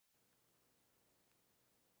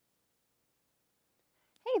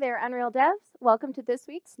Hey there, Unreal Devs. Welcome to this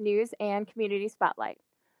week's News and Community Spotlight.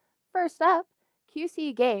 First up,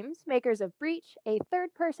 QC Games, makers of Breach, a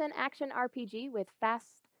third person action RPG with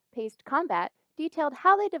fast paced combat, detailed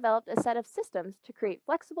how they developed a set of systems to create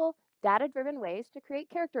flexible, data driven ways to create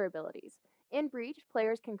character abilities. In Breach,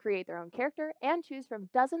 players can create their own character and choose from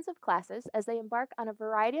dozens of classes as they embark on a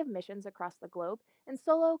variety of missions across the globe in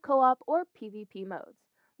solo, co op, or PvP modes.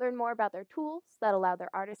 Learn more about their tools that allow their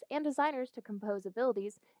artists and designers to compose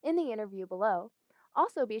abilities in the interview below.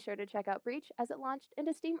 Also, be sure to check out Breach as it launched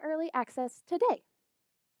into Steam Early Access today.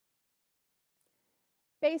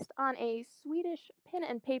 Based on a Swedish pen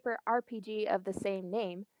and paper RPG of the same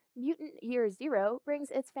name, Mutant Year Zero brings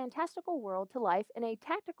its fantastical world to life in a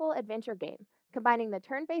tactical adventure game, combining the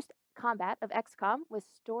turn based combat of XCOM with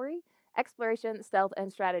story, exploration, stealth,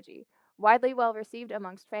 and strategy. Widely well received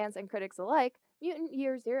amongst fans and critics alike, Mutant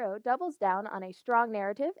Year Zero doubles down on a strong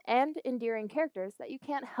narrative and endearing characters that you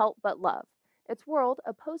can't help but love. Its world,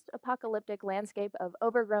 a post apocalyptic landscape of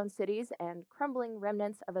overgrown cities and crumbling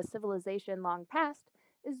remnants of a civilization long past,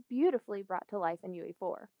 is beautifully brought to life in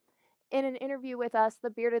UE4. In an interview with us, the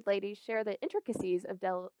bearded ladies share the intricacies of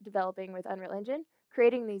developing with Unreal Engine,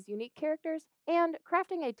 creating these unique characters, and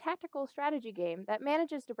crafting a tactical strategy game that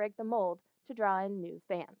manages to break the mold to draw in new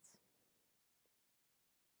fans.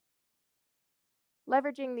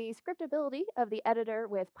 Leveraging the scriptability of the editor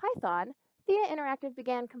with Python, Thea Interactive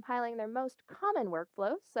began compiling their most common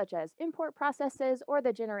workflows, such as import processes or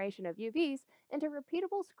the generation of UVs, into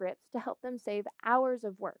repeatable scripts to help them save hours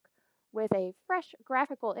of work. With a fresh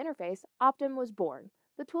graphical interface, Optim was born.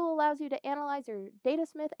 The tool allows you to analyze your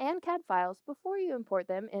Datasmith and CAD files before you import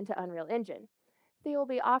them into Unreal Engine. They will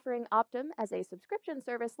be offering Optim as a subscription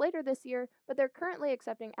service later this year, but they're currently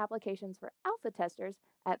accepting applications for alpha testers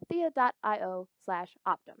at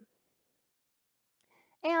thea.io/Optim.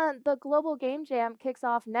 And the Global Game Jam kicks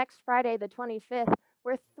off next Friday, the 25th.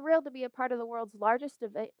 We're thrilled to be a part of the world's largest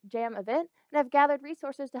jam event and have gathered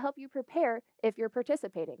resources to help you prepare if you're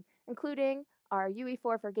participating, including our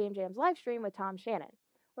UE4 for Game Jams live stream with Tom Shannon.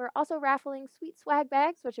 We're also raffling sweet swag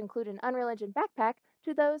bags, which include an Unreal Engine backpack,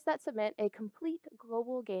 to those that submit a complete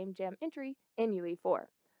Global Game Jam entry in UE4.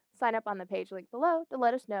 Sign up on the page linked below to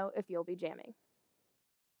let us know if you'll be jamming.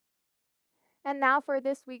 And now for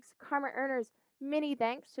this week's Karma Earners. Many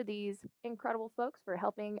thanks to these incredible folks for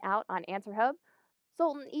helping out on AnswerHub.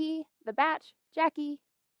 Sultan E, The Batch, Jackie,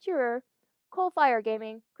 Turer, Coalfire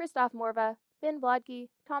Gaming, Christoph Morva, Ben Blodke,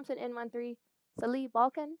 Thompson N13, Salih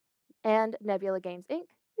Balkan, and Nebula Games Inc.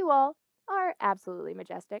 You all are absolutely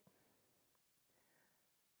majestic.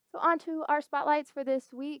 So on to our spotlights for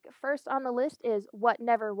this week. First on the list is What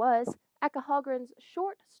Never Was, Eka Hallgren's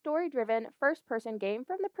short, story-driven, first-person game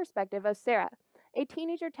from the perspective of Sarah, a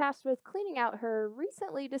teenager tasked with cleaning out her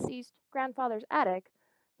recently deceased grandfather's attic,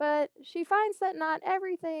 but she finds that not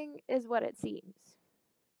everything is what it seems.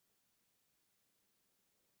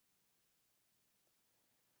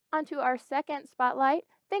 On to our second spotlight,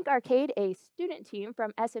 Think Arcade, a student team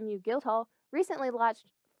from SMU Guildhall, recently launched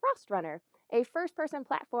FrostRunner, a first-person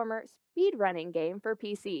platformer speedrunning game for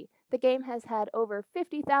PC. The game has had over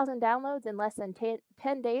 50,000 downloads in less than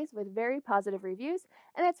 10 days with very positive reviews,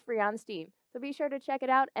 and it's free on Steam. So be sure to check it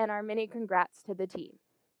out, and our many congrats to the team.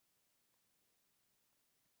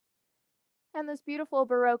 And this beautiful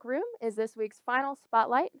Baroque Room is this week's final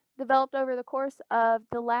spotlight. Developed over the course of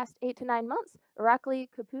the last 8 to 9 months, Irakli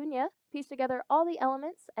Kapunya pieced together all the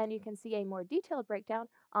elements, and you can see a more detailed breakdown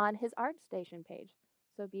on his ArtStation page.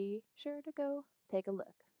 So be sure to go take a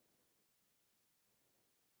look.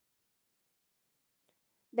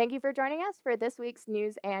 Thank you for joining us for this week's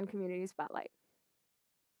News and Community Spotlight.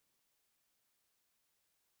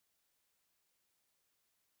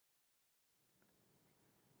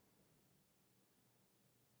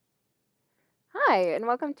 Hi, and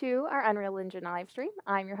welcome to our Unreal Engine live stream.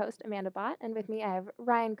 I'm your host, Amanda Bott, and with me I have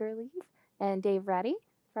Ryan Gerleve and Dave Ratti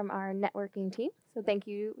from our networking team. So thank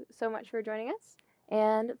you so much for joining us.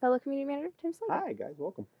 And fellow community manager, Tim Slater. Hi, guys.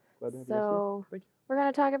 Welcome. Glad to have you So Thank you. we're going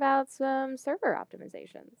to talk about some server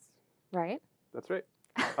optimizations, right? That's right.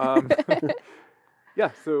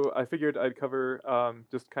 Yeah, so I figured I'd cover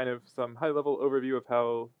just kind of some high-level overview of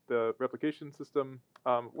how the replication system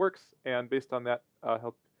works, and based on that,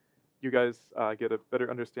 help you guys get a better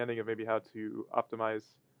understanding of maybe how to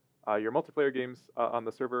optimize your multiplayer games on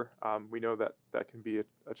the server. We know that that can be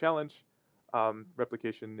a challenge.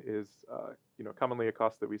 Replication is commonly a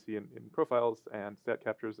cost that we see in profiles and stat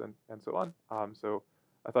captures and so on. So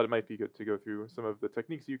I thought it might be good to go through some of the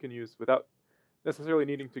techniques you can use without necessarily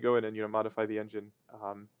needing to go in and modify the engine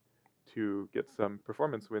to get some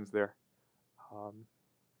performance wins there.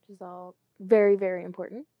 Which is all very, very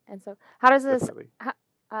important. And so, how does this? Definitely.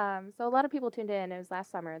 So a lot of people tuned in. It was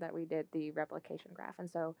last summer that we did the replication graph, and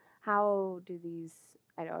so how do these?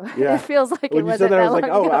 I know Yeah. it feels like When it you said wasn't that, I that was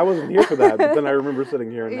like, long oh, ago. I wasn't here for that. But then I remember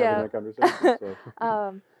sitting here and having Yeah. that conversation.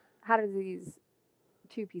 So. How do these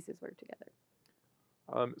two pieces work together?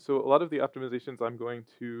 So a lot of the optimizations I'm going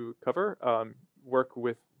to cover work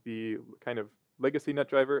with the kind of legacy net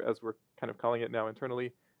driver, as we're kind of calling it now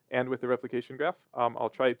internally, and with the replication graph. I'll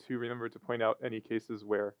try to remember to point out any cases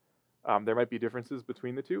where there might be differences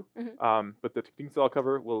between the two. But the techniques I'll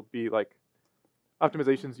cover will be like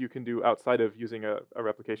optimizations you can do outside of using a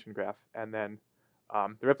replication graph. And then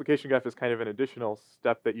the replication graph is kind of an additional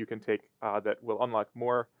step that you can take that will unlock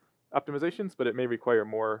more optimizations, but it may require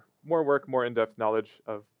more work, more in-depth knowledge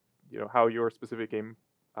of how your specific game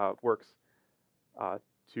works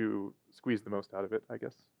to squeeze the most out of it, I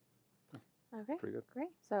guess. Okay, Pretty good. great.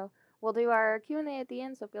 So we'll do our Q&A at the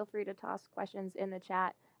end, so feel free to toss questions in the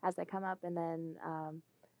chat as they come up, and then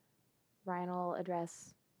Ryan will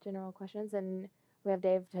address general questions, and we have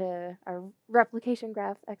Dave, our replication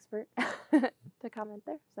graph expert, to comment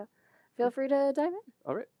there. So feel free to dive in.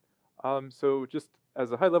 All right. So just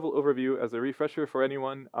as a high-level overview, as a refresher for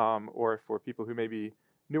anyone, or for people who may be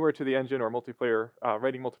newer to the engine or multiplayer,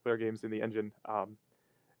 writing multiplayer games in the engine,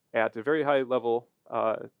 at a very high level,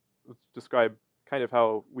 let's describe kind of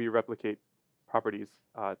how we replicate properties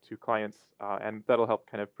to clients, and that'll help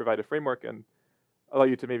kind of provide a framework and allow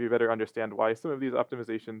you to maybe better understand why some of these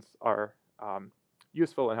optimizations are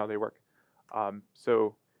useful and how they work.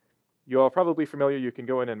 So you're all probably familiar. You can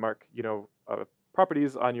go in and mark,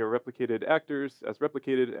 properties on your replicated actors as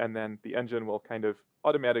replicated, and then the engine will kind of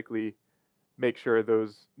automatically make sure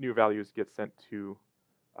those new values get sent to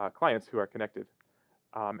clients who are connected.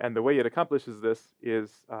 And the way it accomplishes this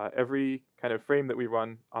is every kind of frame that we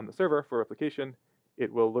run on the server for replication,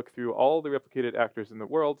 it will look through all the replicated actors in the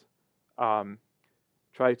world,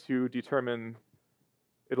 try to determine,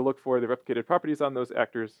 it'll look for the replicated properties on those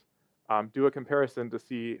actors, do a comparison to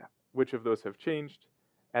see which of those have changed,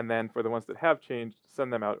 and then for the ones that have changed,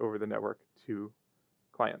 send them out over the network to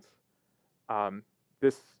clients.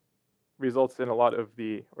 This results in a lot of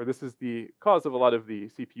this is the cause of a lot of the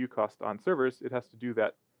CPU cost on servers. It has to do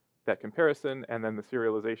that comparison and then the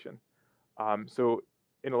serialization. So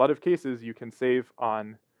in a lot of cases, you can save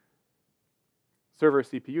on server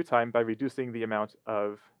CPU time by reducing the amount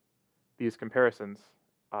of these comparisons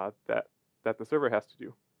that the server has to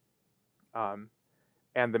do.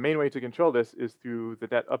 And the main way to control this is through the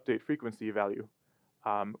net update frequency value,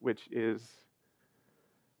 which is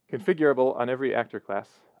configurable on every actor class.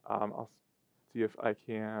 I'll see if I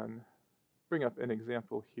can bring up an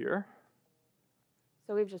example here.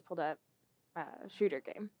 So we've just pulled up a shooter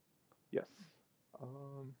game. Yes.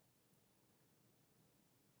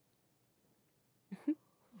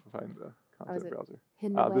 Find the content browser.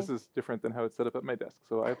 This is different than how it's set up at my desk,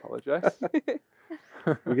 so I apologize.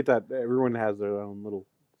 We get that. Everyone has their own little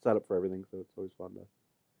setup for everything, so it's always fun to.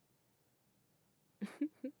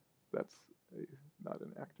 That's not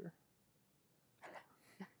an actor.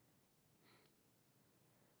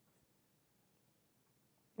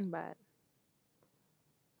 But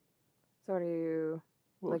so are you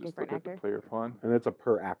looking for an actor? Player pawn. And it's a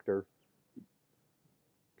per actor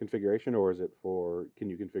configuration, or is it for? Can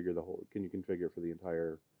you configure the whole? Can you configure it for the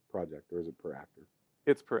entire project, or is it per actor?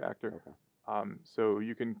 It's per actor. Okay. So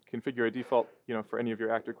you can configure a default, for any of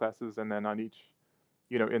your actor classes, and then on each,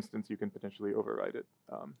 instance, you can potentially override it.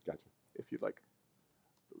 Gotcha. If you'd like,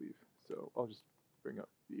 I believe. So I'll just bring up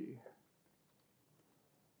the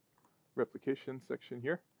replication section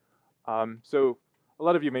here. So a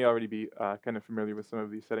lot of you may already be kind of familiar with some of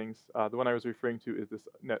these settings. The one I was referring to is this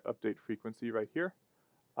net update frequency right here,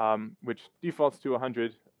 which defaults to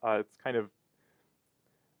 100. It's kind of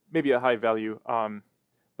maybe a high value.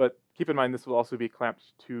 But keep in mind, this will also be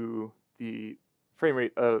clamped to the frame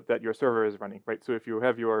rate that your server is running, right? So if you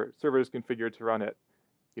have your servers configured to run at,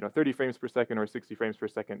 30 frames per second or 60 frames per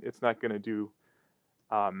second, it's not going to do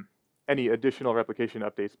any additional replication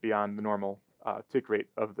updates beyond the normal tick rate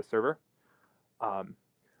of the server.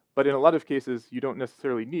 But in a lot of cases, you don't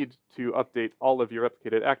necessarily need to update all of your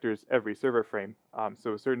replicated actors every server frame.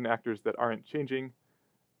 So certain actors that aren't changing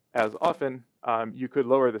as often, you could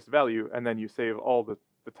lower this value, and then you save all the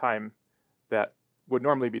time that would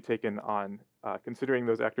normally be taken on considering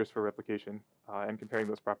those actors for replication and comparing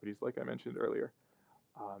those properties like I mentioned earlier.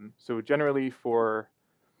 So generally for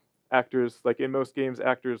actors, like in most games,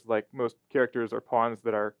 actors like most characters or pawns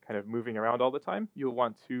that are kind of moving around all the time, you'll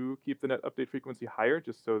want to keep the net update frequency higher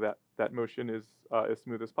just so that motion is as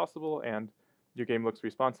smooth as possible and your game looks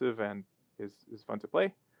responsive and is fun to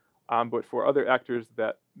play. But for other actors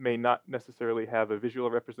that may not necessarily have a visual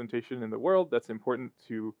representation in the world that's important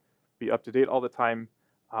to be up to date all the time,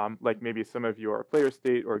 like maybe some of your player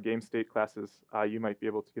state or game state classes, you might be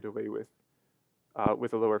able to get away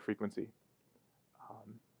with a lower frequency.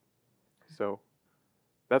 So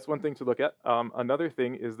that's one thing to look at. Another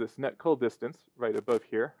thing is this net cull distance right above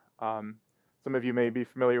here. Some of you may be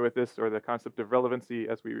familiar with this, or the concept of relevancy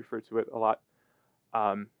as we refer to it a lot.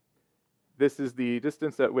 This is the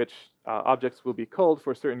distance at which objects will be culled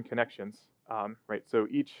for certain connections, right? So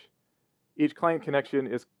each client connection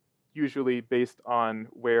is usually based on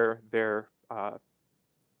where their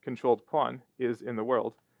controlled pawn is in the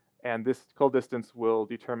world, and this cull distance will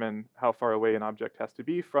determine how far away an object has to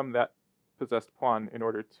be from that possessed pawn in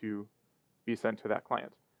order to be sent to that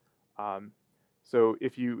client. So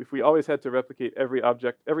if we always had to replicate every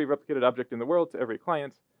replicated object in the world to every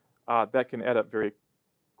client, that can add up very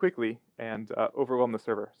quickly and overwhelm the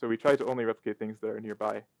server. So we try to only replicate things that are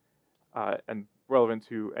nearby and relevant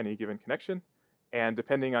to any given connection. And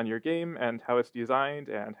depending on your game and how it's designed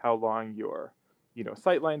and how long your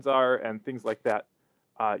sight lines are and things like that,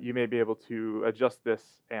 you may be able to adjust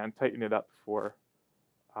this and tighten it up for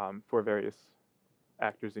various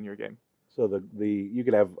actors in your game. So you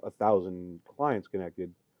could have 1,000 clients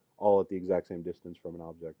connected, all at the exact same distance from an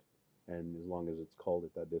object, and as long as it's called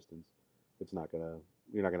at that distance, you're not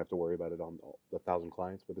gonna have to worry about it on the 1,000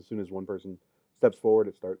 clients. But as soon as one person steps forward,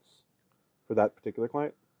 it starts for that particular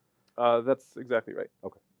client. That's exactly right.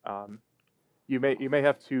 Okay. You may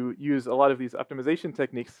have to use a lot of these optimization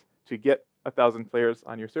techniques to get 1,000 players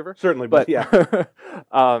on your server. Certainly, but yeah.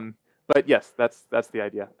 But yes, that's the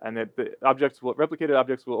idea, and that the replicated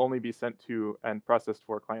objects will only be sent to and processed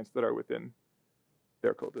for clients that are within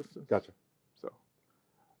their cull distance. Gotcha. So,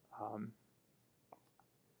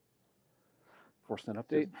 Force net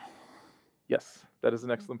update. Yes, that is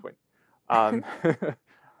an excellent point. And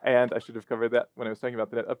I should have covered that when I was talking about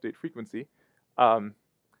the net update frequency. I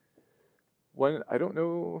don't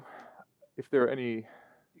know if there are any.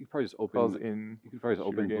 You could probably just open. You could probably just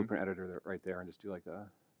open Blueprint Editor right there and just do like that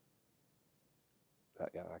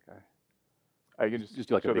guy. I can just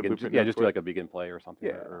do like a begin. Yeah, just do like a begin play or something,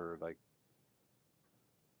 yeah. or like.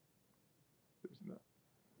 There's not.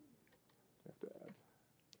 I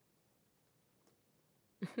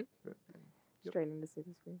have to add. Straining to see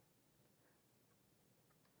the screen.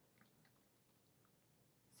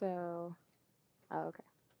 So, okay.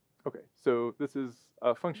 Okay, so this is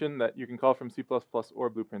a function that you can call from C++ or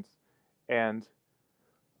Blueprints, and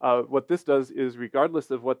what this does is, regardless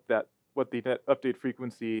of what the net update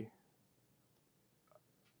frequency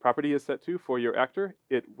property is set to for your actor,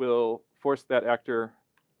 it will force that actor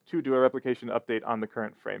to do a replication update on the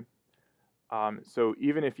current frame. So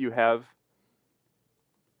even if you have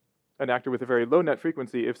an actor with a very low net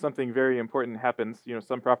frequency, if something very important happens,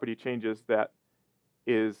 some property changes that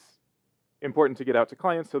is important to get out to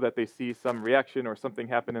clients so that they see some reaction or something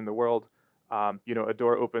happen in the world, a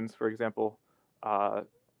door opens, for example,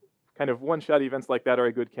 kind of one-shot events like that are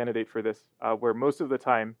a good candidate for this, where most of the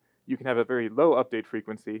time you can have a very low update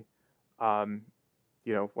frequency,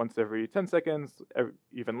 once every 10 seconds,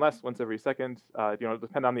 even less, once every second,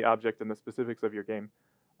 depend on the object and the specifics of your game.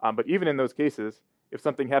 But even in those cases, if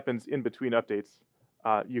something happens in between updates,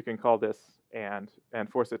 you can call this and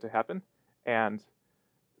force it to happen. And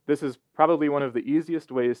this is probably one of the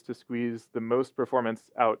easiest ways to squeeze the most performance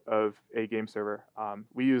out of a game server.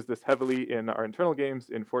 We use this heavily in our internal games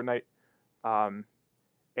in Fortnite,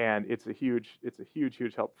 and it's a huge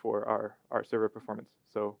help for our server performance.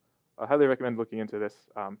 So I highly recommend looking into this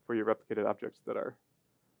for your replicated objects that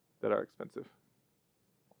are expensive.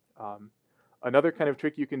 Another kind of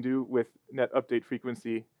trick you can do with net update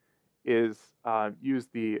frequency is use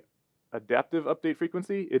the adaptive update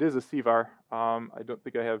frequency. It is a CVAR. I don't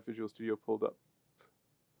think I have Visual Studio pulled up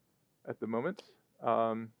at the moment,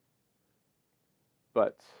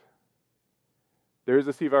 but there is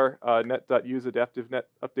a CVAR, net.use adaptive net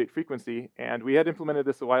update frequency, and we had implemented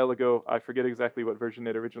this a while ago. I forget exactly what version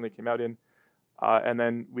it originally came out in, and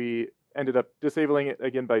then we ended up disabling it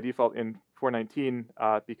again by default in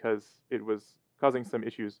 4.19 because it was causing some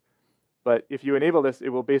issues. But if you enable this, it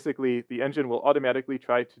will basically, the engine will automatically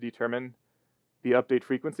try to determine the update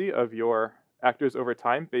frequency of your actors over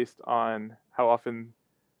time based on how often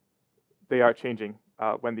they are changing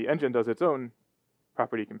when the engine does its own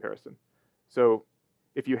property comparison. So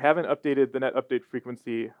if you haven't updated the net update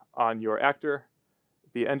frequency on your actor,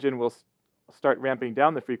 the engine will start ramping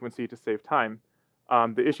down the frequency to save time.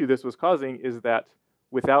 The issue this was causing is that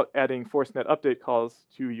without adding force net update calls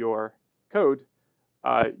to your code,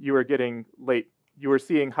 you are getting late you were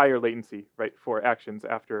seeing higher latency, right, for actions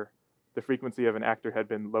after the frequency of an actor had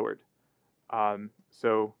been lowered.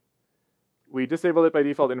 So we disabled it by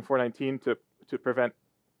default in 4.19 to prevent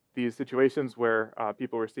these situations where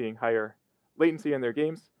people were seeing higher latency in their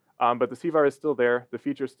games. But the CVAR is still there. The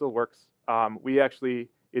feature still works.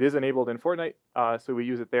 It is enabled in Fortnite, so we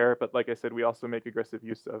use it there. But like I said, we also make aggressive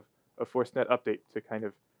use of ForceNet update to kind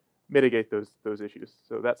of mitigate those issues.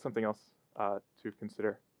 So that's something else to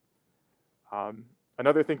consider.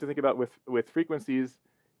 Another thing to think about with frequencies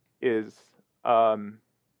is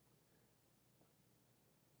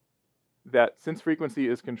that since frequency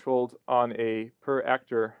is controlled on a per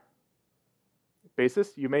actor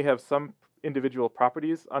basis, you may have some individual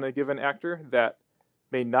properties on a given actor that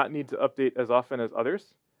may not need to update as often as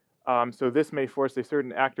others. So this may force a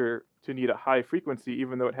certain actor to need a high frequency,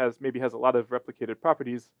 even though it maybe has a lot of replicated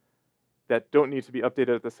properties that don't need to be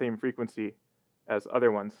updated at the same frequency as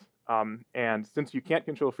other ones. And since you can't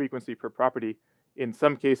control frequency per property, in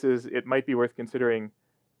some cases, it might be worth considering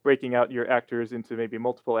breaking out your actors into maybe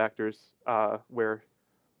multiple actors where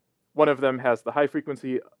one of them has the high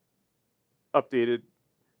frequency updated,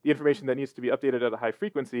 the information that needs to be updated at a high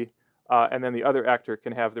frequency, and then the other actor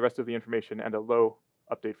can have the rest of the information and a low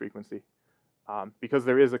update frequency, because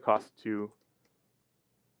there is a cost to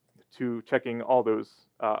checking all those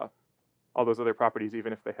other properties,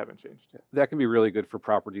 even if they haven't changed. That can be really good for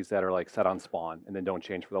properties that are like set on spawn and then don't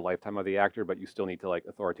change for the lifetime of the actor, but you still need to like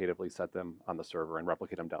authoritatively set them on the server and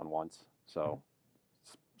replicate them down once. So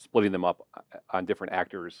splitting them up on different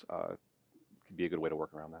actors could be a good way to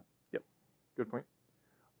work around that. Yep, good point.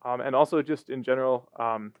 And also just in general,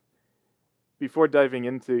 before diving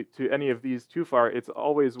into any of these too far, it's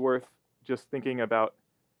always worth just thinking about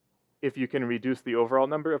if you can reduce the overall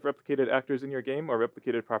number of replicated actors in your game or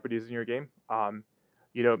replicated properties in your game.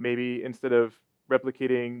 Maybe instead of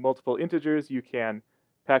replicating multiple integers, you can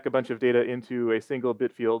pack a bunch of data into a single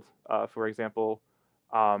bit field, for example,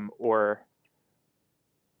 or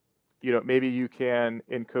maybe you can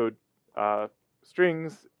encode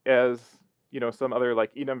strings as some other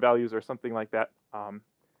like enum values or something like that. And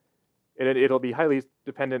it'll be highly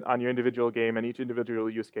dependent on your individual game and each individual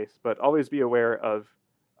use case, but always be aware of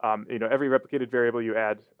every replicated variable you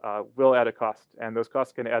add will add a cost, and those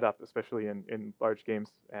costs can add up, especially in large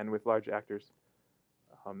games and with large actors.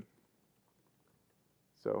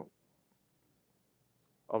 So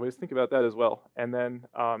always think about that as well. And then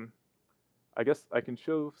I guess I can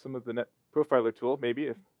show some of the Net Profiler tool,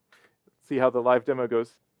 maybe, see how the live demo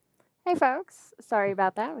goes. Hey folks, sorry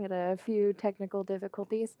about that. We had a few technical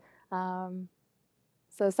difficulties.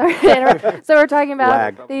 So sorry to interrupt. So we're talking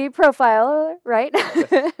about the profiler, right?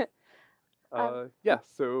 Yeah,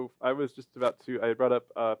 so I was just about to, I brought up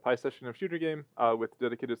a Pi session of shooter game with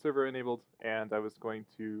dedicated server enabled, and I was going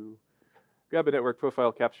to grab a network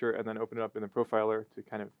profile capture and then open it up in the profiler to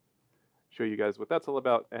kind of show you guys what that's all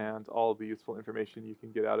about and all the useful information you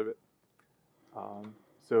can get out of it.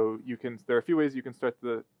 So there are a few ways you can start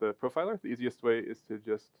the profiler. The easiest way is to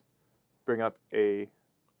just bring up a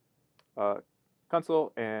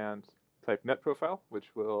console and type net profile,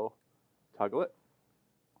 which will toggle it.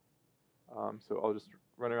 So I'll just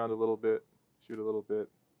run around a little bit, shoot a little bit,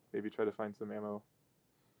 maybe try to find some ammo.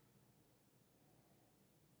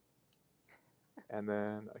 And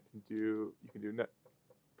then you can do net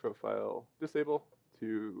profile disable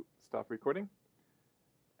to stop recording.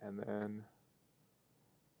 And then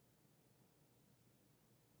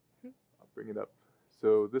I'll bring it up.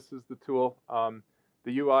 So this is the tool.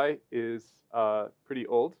 The UI is pretty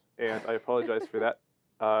old, and I apologize for that.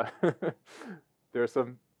 There are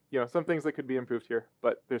some things that could be improved here,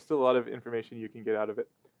 but there's still a lot of information you can get out of it.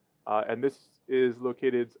 And this is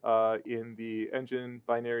located in the engine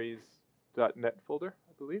binaries.net folder,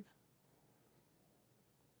 I believe.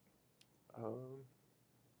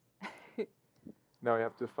 Now I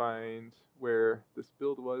have to find where this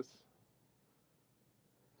build was.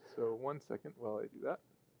 So 1 second while I do that.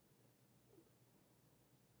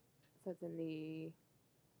 So it's in the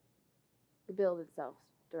build itself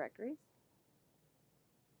directories.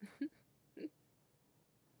 It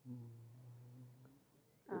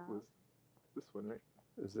was this one, right?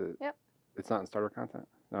 Is it? Yep. It's not in starter content?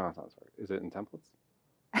 No, it's not starter. Is it in templates?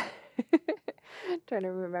 Trying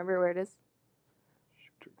to remember where it is.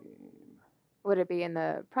 Shooter game. Would it be in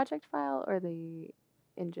the project file or the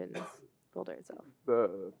engines folder itself?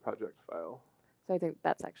 The project file. So I think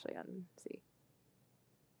that's actually on C.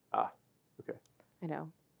 Ah, okay. I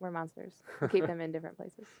know. We're monsters. We keep them in different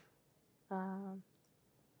places. I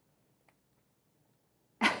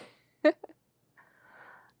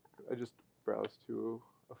just browsed to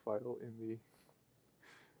a file in the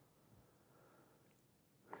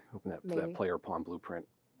Hoping that Maybe. that player pawn blueprint,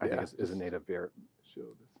 I Yeah, think, is a just native there. show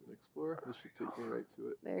this in Explorer. This should take me right to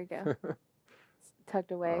it. There you go. It's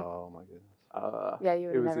tucked away. Oh my goodness. Yeah, you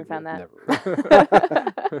would it have was never in found here.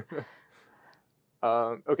 that.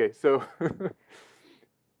 Never. Okay, so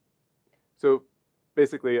so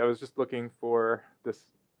basically, I was just looking for this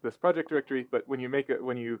project directory, but when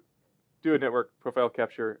you do a network profile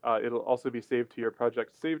capture, it'll also be saved to your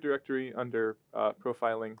project save directory under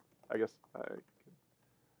profiling. I guess I can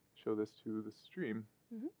show this to the stream.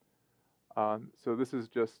 So this is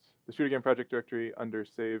just the Shoot Again project directory under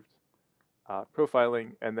saved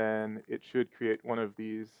profiling, and then it should create one of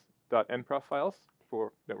these .nprof files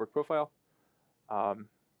for network profile. And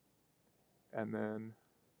then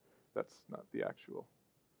that's not the actual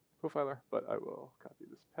profiler, but I will copy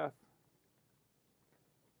this path.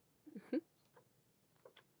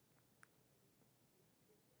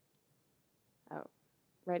 Oh,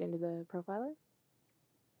 right into the profiler?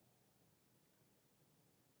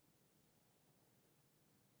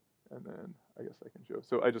 And then I guess I can show.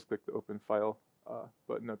 So I just clicked the open file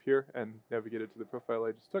button up here and navigated to the profile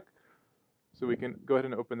I just took. So we can go ahead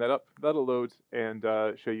and open that up. That'll load and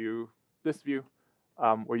show you this view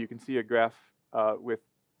where you can see a graph with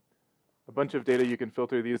a bunch of data you can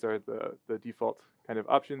filter. These are the default kind of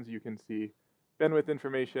options. You can see bandwidth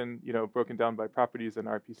information, broken down by properties and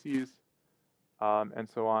RPCs, and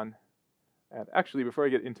so on. And actually, before I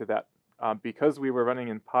get into that, because we were running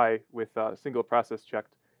in Pi with single process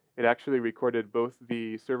checked, it actually recorded both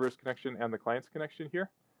the server's connection and the client's connection here.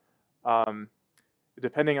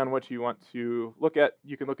 Depending on what you want to look at,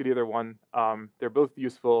 you can look at either one. They're both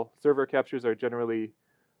useful. Server captures are generally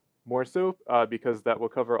more so because that will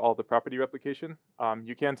cover all the property replication.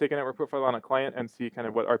 You can take a network profile on a client and see kind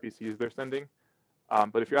of what RPCs they're sending.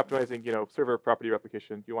 But if you're optimizing, server property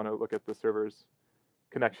replication, you want to look at the server's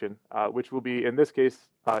connection, which will be, in this case,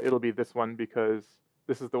 it'll be this one because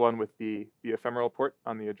this is the one with the ephemeral port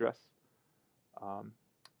on the address.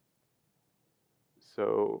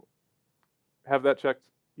 So have that checked.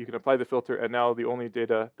 You can apply the filter, and now the only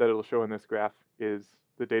data that it'll show in this graph is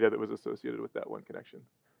the data that was associated with that one connection.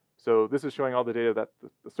 So this is showing all the data that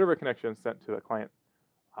the server connection sent to the client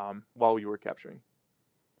while you were capturing.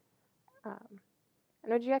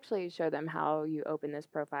 And would you actually show them how you open this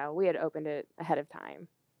profile? We had opened it ahead of time.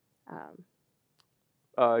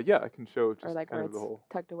 Yeah, I can show just or like kind where of the it's whole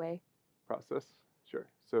tucked away. process. Sure.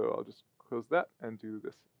 So I'll just close that and do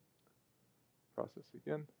this process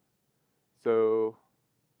again. So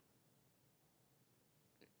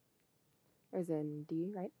There's in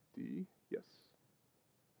D, right? D, yes.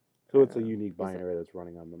 So it's a And unique binary that's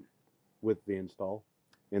running on them with the install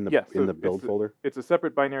in the Yeah, in so the build folder. It's a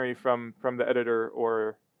separate binary from the editor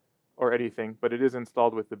or anything, but it is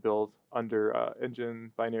installed with the build under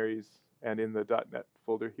engine binaries and in the .NET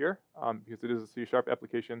folder here because it is a C#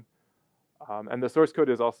 application. And the source code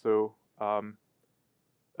is also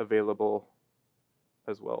available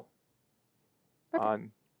as well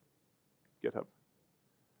on GitHub.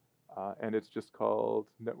 And it's just called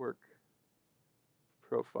Network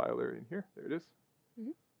Profiler in here. There it is.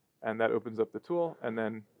 And that opens up the tool, and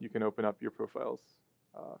then you can open up your profiles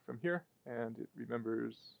from here, and it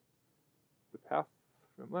remembers the path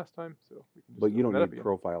from last time. So we can just But you don't open that up need again.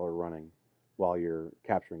 profiler running while you're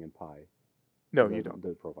capturing in Pi. No, you don't. The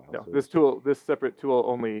profile. No, So this separate tool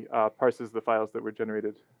only parses the files that were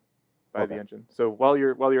generated by the Okay. engine. So while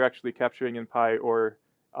you're actually capturing in Pi, or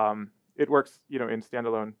it works, in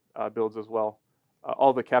standalone builds as well.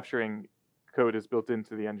 All the capturing code is built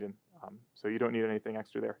into the engine, so you don't need anything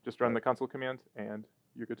extra there. Just run the console command, and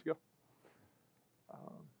you're good to go.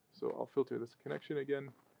 So I'll filter this connection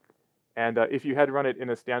again. And if you had run it in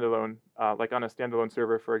a standalone, like on a standalone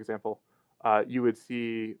server, for example, you would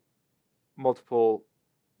see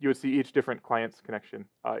each different client's connection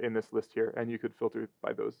in this list here, and you could filter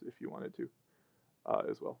by those if you wanted to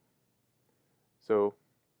as well. So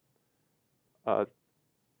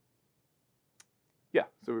yeah,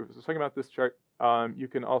 so we were talking about this chart. You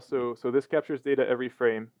can also, so this captures data every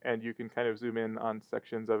frame, and you can kind of zoom in on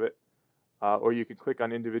sections of it, or you can click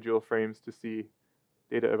on individual frames to see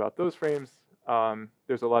data about those frames.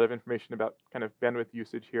 There's a lot of information about kind of bandwidth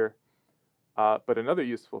usage here. But another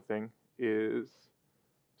useful thing is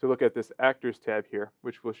to look at this actors tab here,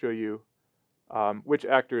 which will show you which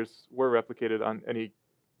actors were replicated on any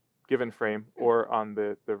given frame or on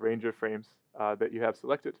the range of frames that you have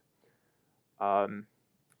selected.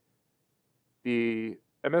 The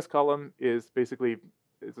MS column is basically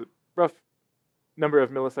a rough number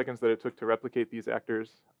of milliseconds that it took to replicate these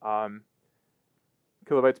actors.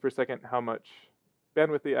 Kilobytes per second, how much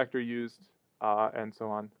bandwidth the actor used, and so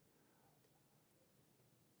on.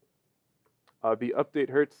 The update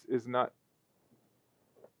hertz is not,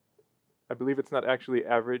 I believe it's not actually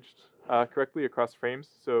averaged correctly across frames,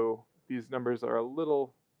 so these numbers are a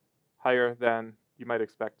little higher than you might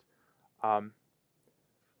expect. Do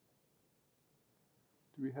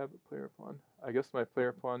we have a player pawn? I guess my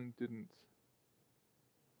player pawn didn't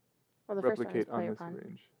Well, the first one is replicate on player this pawn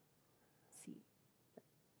range. C.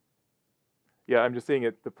 Yeah, I'm just saying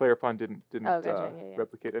it. The player pawn didn't Oh, gotcha. Yeah.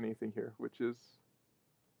 replicate anything here, which is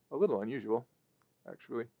a little unusual,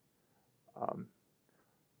 actually.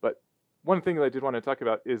 But one thing that I did want to talk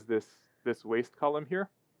about is this waste column here,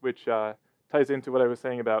 which ties into what I was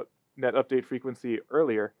saying about net update frequency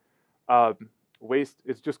earlier. Waste,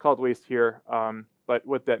 it's just called waste here, but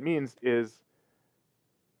what that means is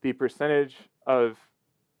the percentage of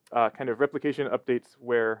kind of replication updates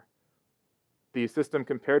where the system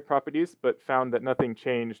compared properties but found that nothing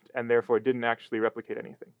changed and therefore didn't actually replicate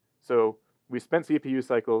anything. So we spent CPU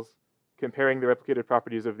cycles comparing the replicated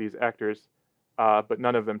properties of these actors, but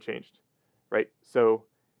none of them changed, right? So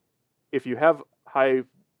if you have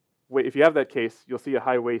that case, you'll see a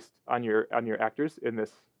high waste on your actors in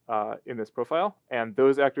this profile, and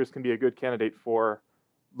those actors can be a good candidate for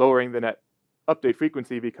lowering the net update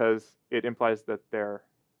frequency because it implies that their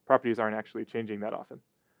properties aren't actually changing that often.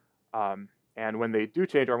 And when they do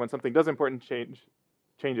change, or when something does important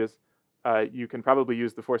changes, you can probably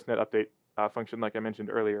use the force net update function, like I mentioned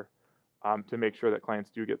earlier, to make sure that clients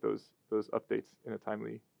do get those updates in a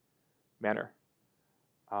timely manner.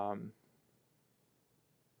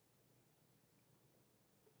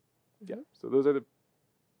 Yeah, so those are the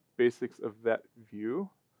basics of that view.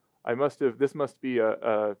 This must be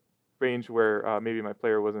a range where maybe my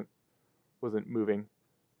player wasn't moving.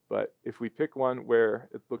 But if we pick one where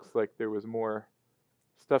it looks like there was more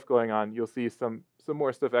stuff going on, you'll see some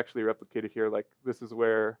more stuff actually replicated here. Like this is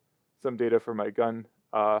where some data for my gun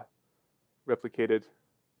replicated,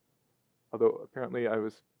 although apparently I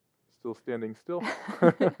was still standing still.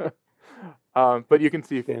 But you can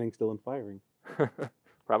see Standing still and firing.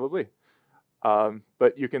 probably.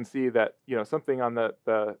 But you can see that something on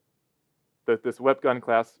this web gun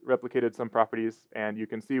class replicated some properties, and you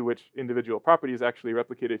can see which individual properties actually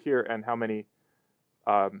replicated here and how many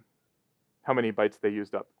bytes they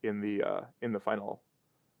used up in the final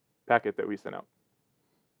packet that we sent out.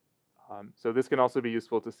 So this can also be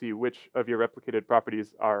useful to see which of your replicated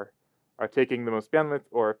properties are taking the most bandwidth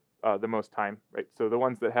or the most time, right? So the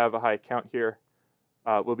ones that have a high count here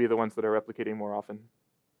will be the ones that are replicating more often.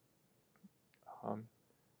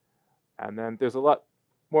 And then there's a lot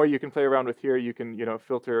more you can play around with here. You can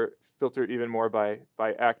filter even more by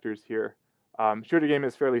actors here. Shooter game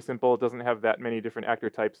is fairly simple. It doesn't have that many different actor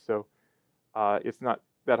types, so it's not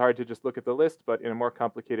that hard to just look at the list. But in a more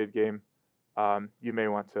complicated game, you may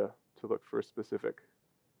want to look for specific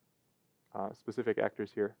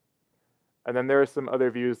actors here. And then there are some other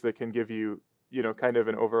views that can give you kind of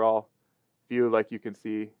an overall view, like you can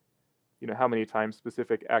see how many times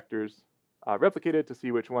specific actors replicated to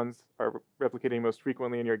see which ones are replicating most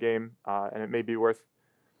frequently in your game, and it may be worth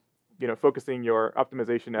focusing your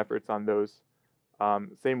optimization efforts on those.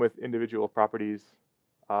 Same with individual properties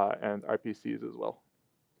and RPCs as well.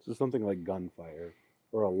 So something like gunfire,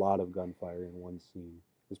 or a lot of gunfire in one scene,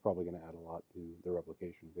 is probably going to add a lot to the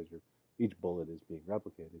replication because each bullet is being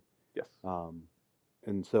replicated. Yes.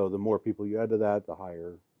 And so the more people you add to that, the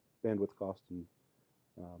higher bandwidth cost, and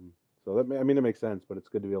so that it makes sense. But it's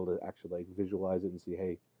good to be able to actually visualize it and see,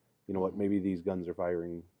 hey, you know what? Maybe these guns are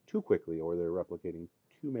firing too quickly, or they're replicating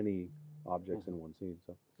too many objects in one scene.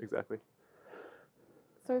 So exactly.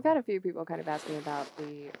 So we've had a few people kind of asking about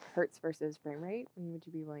the hertz versus frame rate, and would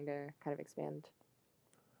you be willing to kind of expand?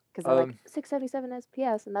 Because they're like 677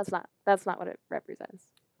 SPS, and that's not what it represents.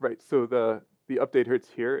 Right. So the update hertz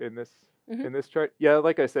here in this chart, yeah,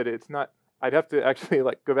 like I said, it's not. I'd have to actually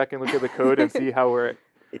go back and look at the code and see how we're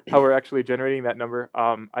actually generating that number.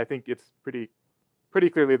 I think it's pretty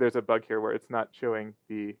clearly there's a bug here where it's not showing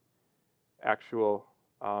the actual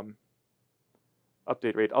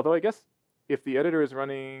update rate. Although I guess if the editor is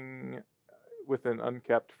running with an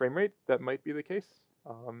uncapped frame rate, that might be the case.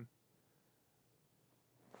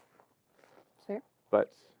 Sure.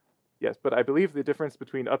 But yes, but I believe the difference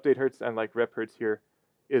between update hertz and rep hertz here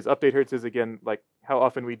is update hertz is again how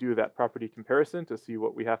often we do that property comparison to see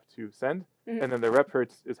what we have to send, and then the rep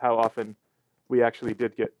hertz is how often we actually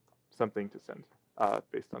did get something to send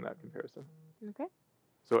based on that comparison. Okay.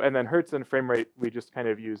 So and then hertz and frame rate we just kind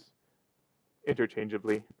of use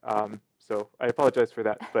interchangeably. So I apologize for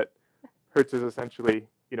that, but hertz is essentially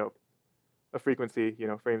a frequency,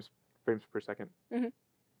 frames per second.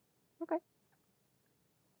 Okay.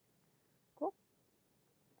 Cool.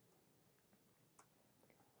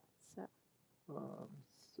 So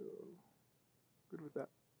So good with that.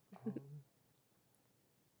 So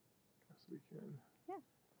we can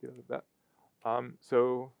get out of that.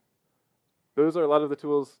 So those are a lot of the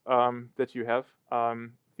tools that you have.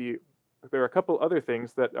 There are a couple other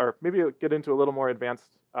things that are maybe get into a little more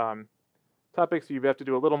advanced topics. You have to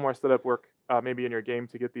do a little more setup work maybe in your game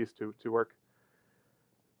to get these to work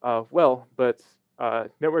well. But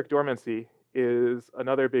network dormancy is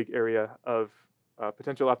another big area of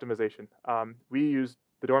potential optimization. We use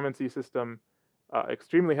the dormancy system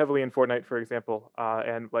extremely heavily in Fortnite, for example,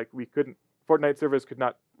 and like Fortnite servers could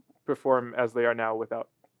not perform as they are now without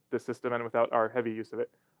this system and without our heavy use of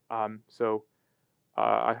it. So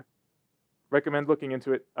I recommend looking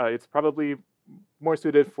into it. It's probably more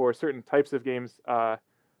suited for certain types of games,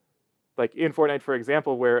 like in Fortnite, for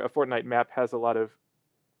example, where a Fortnite map has a lot of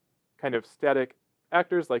kind of static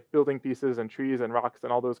actors like building pieces and trees and rocks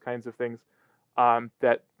and all those kinds of things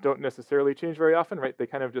that don't necessarily change very often, right? They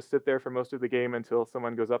kind of just sit there for most of the game until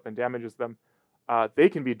someone goes up and damages them. They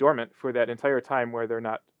can be dormant for that entire time where they're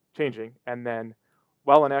not changing. And then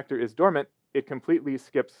while an actor is dormant, it completely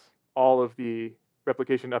skips all of the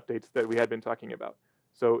replication updates that we had been talking about.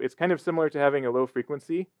 So it's kind of similar to having a low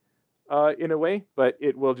frequency in a way, but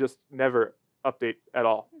it will just never update at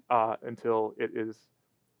all until it is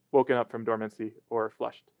woken up from dormancy or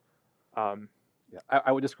flushed. Yeah,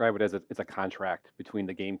 I would describe it as it's a contract between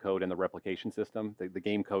the game code and the replication system. The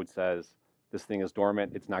game code says this thing is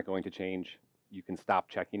dormant, it's not going to change. You can stop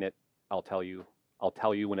checking it. I'll tell you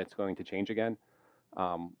when it's going to change again.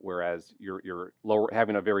 Whereas you're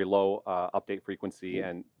having a very low update frequency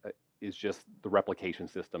and is just the replication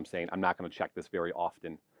system saying I'm not going to check this very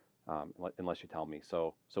often unless you tell me.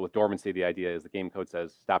 So with dormancy, the idea is the game code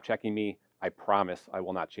says stop checking me. I promise I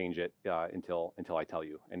will not change it until I tell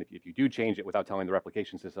you. And if you do change it without telling the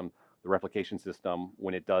replication system,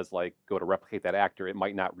 when it does like go to replicate that actor, it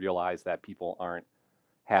might not realize that people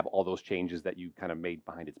have all those changes that you kind of made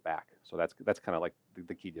behind its back. So that's kind of like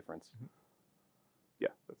the key difference. Mm-hmm.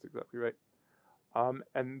 Yeah, that's exactly right.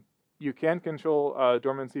 And you can control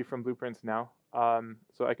dormancy from blueprints now.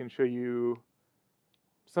 So I can show you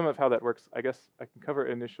some of how that works. I guess I can cover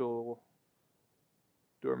initial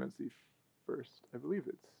dormancy first. I believe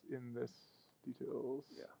it's in this details.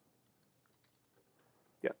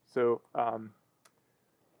 Yeah. So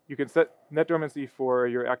you can set net dormancy for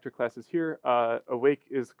your actor classes here. Awake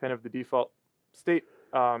is kind of the default state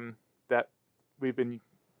that we've been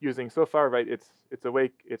using so far, right? It's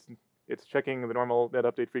awake. It's checking the normal net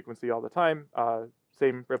update frequency all the time.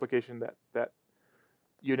 Same replication that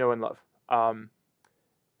you know and love.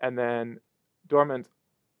 And then dormant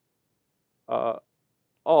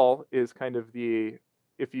all is kind of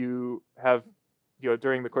if you have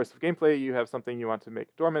during the course of gameplay you have something you want to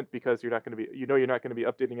make dormant because you're not going to be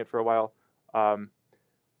updating it for a while.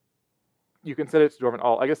 You can set it to dormant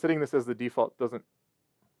all. I guess setting this as the default doesn't.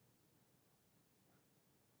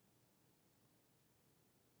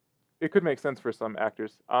 It could make sense for some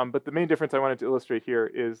actors, but the main difference I wanted to illustrate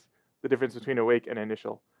here is the difference between awake and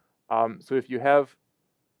initial. So if you have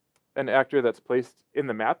an actor that's placed in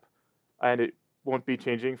the map and it won't be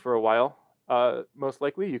changing for a while, most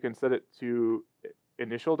likely you can set it to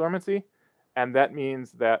initial dormancy, and that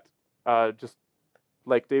means that just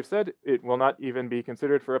like Dave said, it will not even be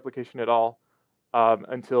considered for replication at all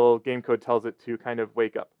until game code tells it to kind of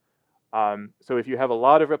wake up. So if you have a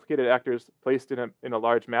lot of replicated actors placed in a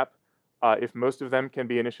large map, if most of them can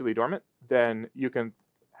be initially dormant, then you can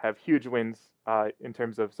have huge wins in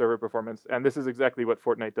terms of server performance. And this is exactly what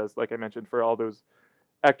Fortnite does, like I mentioned, for all those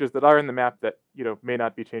actors that are in the map that may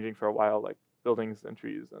not be changing for a while, like buildings and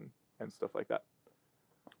trees and stuff like that.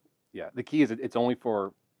 Yeah, the key is it's only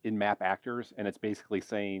for in-map actors, and it's basically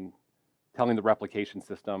telling the replication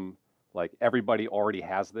system, like everybody already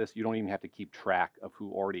has this. You don't even have to keep track of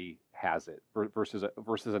who already has it. Versus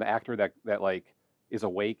an actor that like is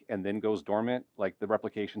awake and then goes dormant. Like the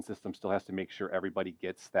replication system still has to make sure everybody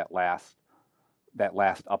gets that last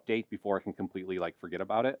update before it can completely like forget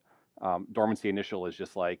about it. Dormancy initial is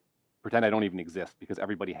just like pretend I don't even exist because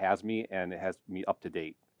everybody has me and it has me up to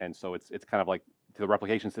date. And so it's kind of like to the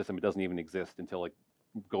replication system, it doesn't even exist until it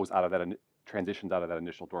goes out of that transitions out of that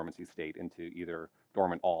initial dormancy state into either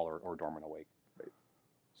dormant all or dormant awake. Right.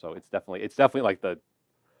 So it's definitely like the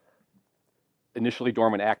initially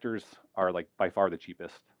dormant actors are like by far the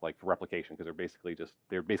cheapest like for replication because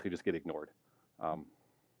they basically just get ignored.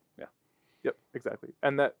 Yeah. Yep, exactly.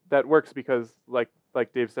 And that works because like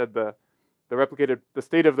Dave said, the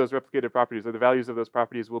state of those replicated properties or the values of those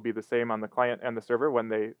properties will be the same on the client and the server when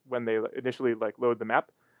they initially like load the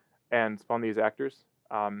map and spawn these actors.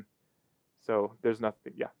 So there's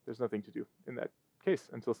nothing, there's nothing to do in that case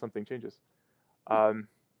until something changes.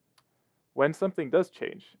 When something does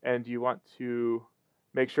change and you want to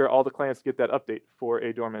make sure all the clients get that update for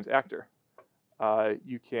a dormant actor,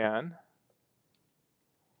 you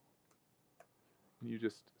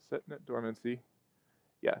just set net dormancy.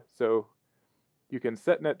 Yeah, so you can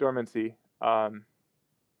set net dormancy.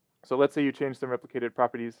 So let's say you change some replicated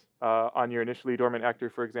properties on your initially dormant actor,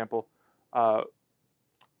 for example.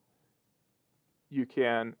 You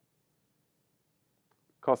can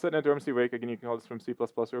call set net dormancy wake. Again, you can call this from C++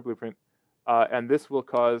 or a blueprint. And this will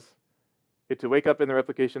cause it to wake up in the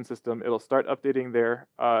replication system. It'll start updating there.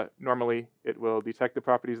 Normally, it will detect the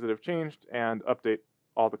properties that have changed and update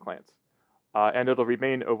all the clients. And it'll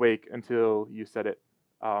remain awake until you set it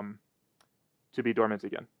to be dormant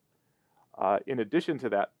again. In addition to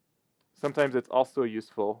that, sometimes it's also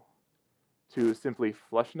useful to simply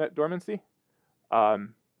flush net dormancy,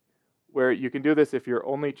 where you can do this if you're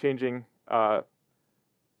only changing,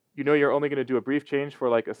 you're only going to do a brief change for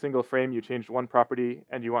like a single frame. You changed one property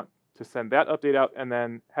and you want to send that update out and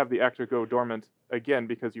then have the actor go dormant again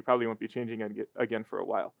because you probably won't be changing it again for a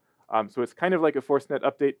while. So it's kind of like a force net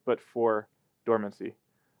update, but for dormancy.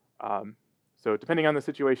 So depending on the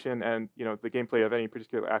situation and the gameplay of any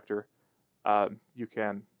particular actor, you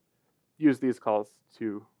can use these calls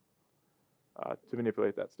to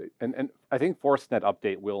manipulate that state. And I think force net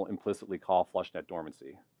update will implicitly call flush net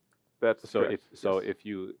dormancy. That's so correct. If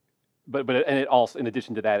you, but and it also, in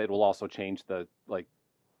addition to that, it will also change the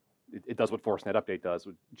it does what force net update does,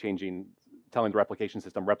 telling the replication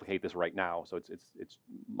system replicate this right now. So it's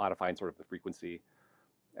modifying sort of the frequency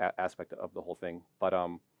aspect of the whole thing. But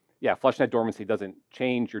yeah, flush net dormancy doesn't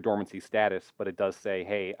change your dormancy status, but it does say,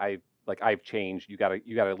 hey, I've changed. You gotta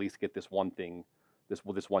at least get this one thing.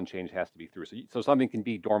 This one change has to be through. So something can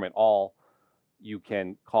be dormant all. You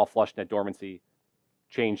can call flush net dormancy,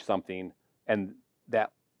 change something, and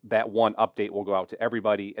that one update will go out to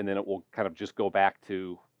everybody, and then it will kind of just go back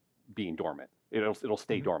to being dormant. It'll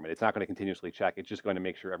stay dormant. It's not going to continuously check. It's just going to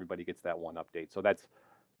make sure everybody gets that one update. So that's,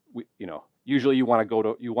 usually you want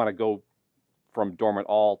to go from dormant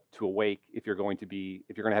all to awake if you're going to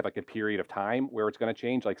have like a period of time where it's going to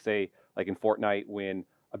change. Like say, like in Fortnite, when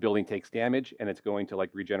a building takes damage and it's going to like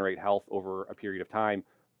regenerate health over a period of time,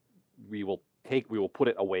 we will put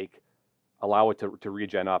it awake, allow it to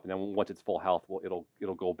regen up, and then once it's full health,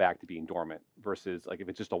 it'll go back to being dormant. Versus like if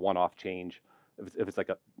it's just a one-off change, if it's like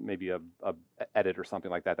maybe a edit or something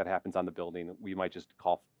like that happens on the building, we might just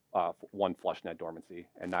call one flush net dormancy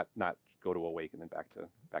and not go to awake and then back to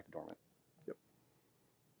dormant. Yep.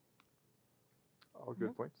 All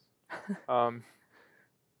good points.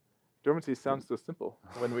 Dormancy sounds so simple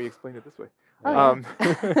when we explain it this way. Oh,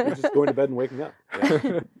 You're just going to bed and waking up.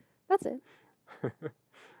 Yeah. That's it.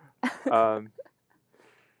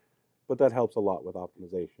 But that helps a lot with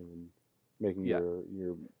optimization and making Yeah.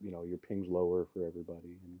 your pings lower for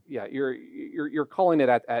everybody. And Yeah, you're calling it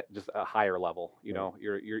at just a higher level.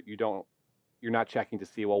 You're not checking to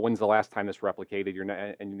see, well, when's the last time this replicated. You're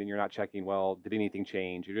not, and then you're not checking, well, did anything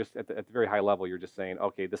change? You're just at the very high level. You're just saying,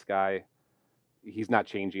 okay, this guy, he's not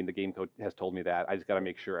changing. The game code has told me that. I just got to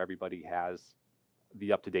make sure everybody has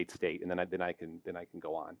the up-to-date state, and then I can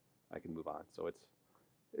go on. I can move on. So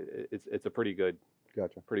it's a pretty good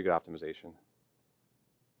optimization.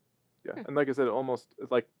 Yeah, and like I said, almost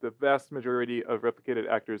like the vast majority of replicated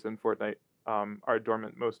actors in Fortnite are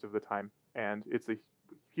dormant most of the time, and it's a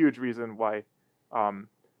huge reason why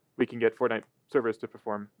we can get Fortnite servers to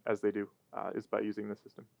perform as they do is by using this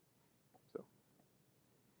system. So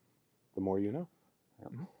the more you know.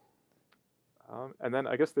 Yeah. And then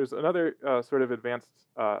I guess there's another sort of advanced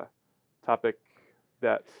topic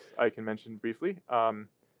that I can mention briefly.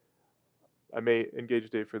 I may engage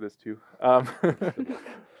Dave for this too.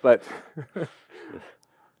 But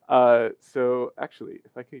so actually,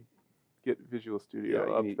 if I could get Visual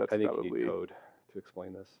Studio up, that's I think probably you need code to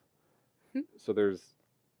explain this. So there's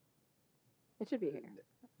It should be here.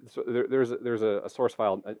 so there's a source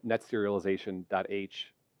file,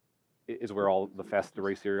 netserialization.h is where all the fast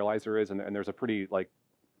array serializer is, and there's a pretty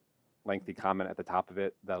lengthy comment at the top of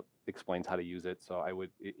it that explains how to use it. So I would,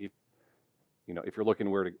 if you're looking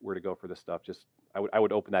where to go for this stuff, I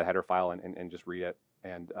would open that header file and just read it,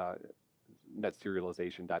 and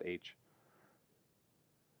netserialization.h,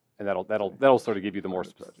 and that'll sort of give you the more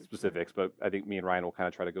specifics. But I think me and Ryan will kind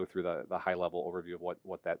of try to go through the high level overview of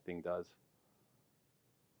what that thing does.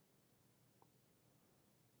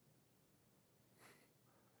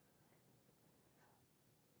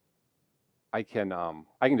 I can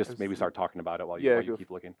just maybe start talking about it while you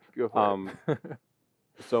keep looking. Go for it.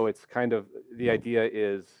 So it's kind of, the idea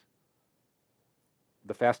is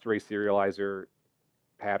the fast array serializer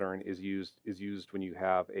pattern is used when you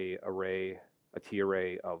have a T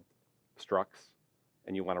array of structs,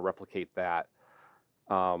 and you want to replicate that.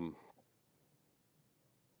 But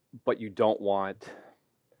you don't want,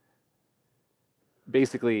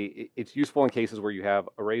 basically, it's useful in cases where you have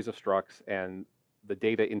arrays of structs and the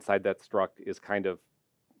data inside that struct is kind of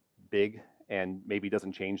big and maybe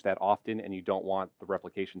doesn't change that often, and you don't want the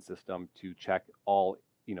replication system to check all,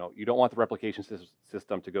 you don't want the replication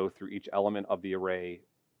system to go through each element of the array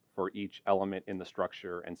for each element in the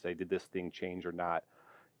structure and say, did this thing change or not?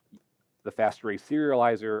 The fast array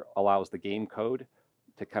serializer allows the game code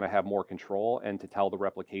to kind of have more control and to tell the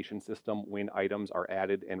replication system when items are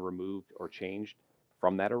added and removed or changed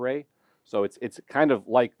from that array. So it's kind of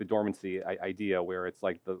like the dormancy idea, where it's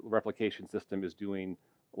like the replication system is doing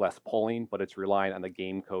less polling, but it's relying on the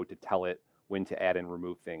game code to tell it when to add and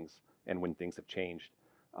remove things and when things have changed.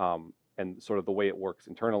 And sort of the way it works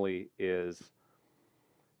internally is,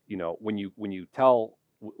 when you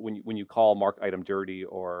call mark item dirty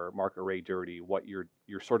or mark array dirty, what you're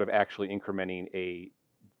sort of actually incrementing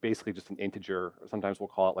basically just an integer. Sometimes we'll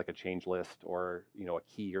call it like a change list or a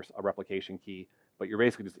key or a replication key, but you're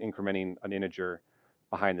basically just incrementing an integer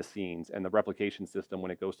behind the scenes. And the replication system, when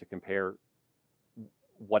it goes to compare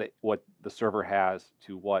what the server has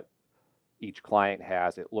to what each client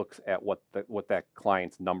has, it looks at what that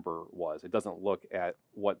client's number was. It doesn't look at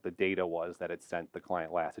what the data was that it sent the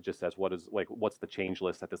client last. It just says what's the change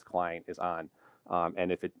list that this client is on,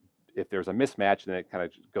 and if there's a mismatch, then it kind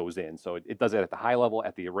of goes in. So it does it at the high level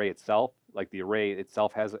at the array itself. Like the array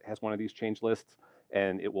itself has one of these change lists,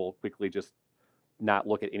 and it will quickly just not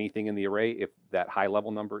look at anything in the array if that high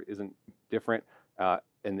level number isn't different.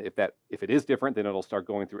 And if it is different, then it'll start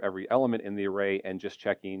going through every element in the array and just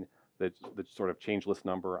checking the sort of change list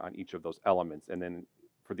number on each of those elements. And then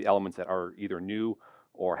for the elements that are either new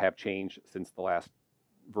or have changed since the last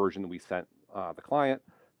version that we sent the client,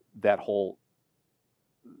 the whole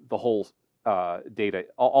data,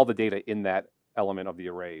 all the data in that element of the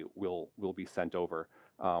array will be sent over.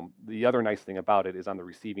 The other nice thing about it is on the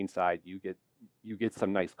receiving side, you get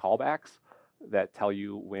some nice callbacks that tell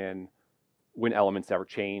you when elements ever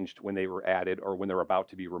changed, when they were added, or when they're about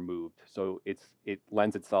to be removed. So it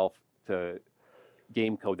lends itself to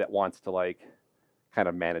game code that wants to kind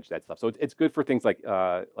of manage that stuff. So it's good for things like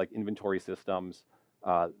inventory systems.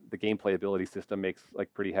 The game playability system makes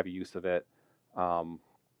pretty heavy use of it.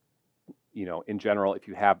 In general, if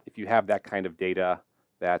you have that kind of data,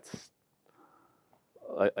 that's,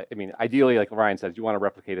 I mean, ideally, like Ryan says, you want to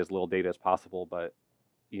replicate as little data as possible, but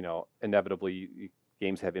inevitably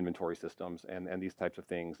games have inventory systems and these types of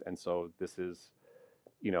things, and so this is,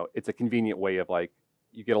 it's a convenient way of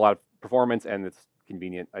you get a lot of performance, and it's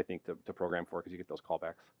convenient, I think, to program for, because you get those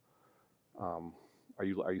callbacks. Are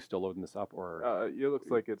you still loading this up, or? It looks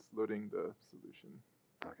like it's loading the solution.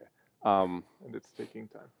 Okay. And it's taking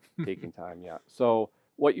time. Taking time, yeah. So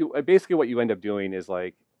what you end up doing is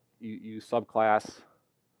you subclass.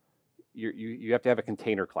 You have to have a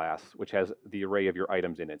container class which has the array of your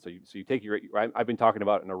items in it. So you take I've been talking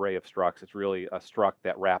about an array of structs. It's really a struct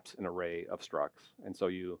that wraps an array of structs, and so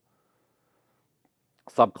you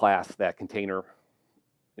subclass that container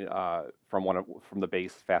from the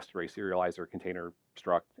base fast array serializer container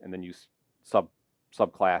struct, and then you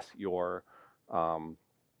subclass your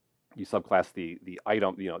you subclass the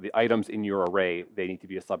item. The items in your array, they need to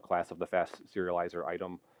be a subclass of the fast serializer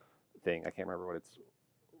item thing. I can't remember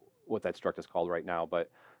what that struct is called right now, but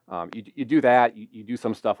you do that. You do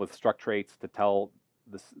some stuff with struct traits to tell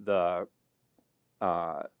the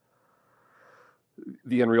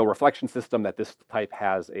Unreal reflection system that this type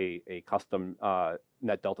has a custom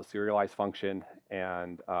net delta serialize function,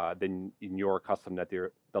 and then in your custom net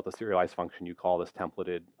delta serialize function, you call this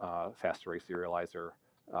templated fast array serializer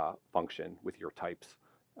function with your types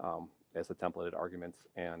as the templated arguments,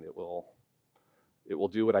 and it will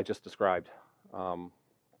do what I just described.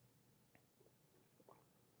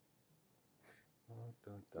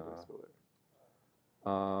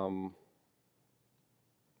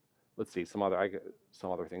 Let's see, some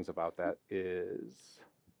other things about that is,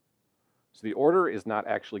 so the order is not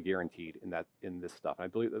actually guaranteed in this stuff. And I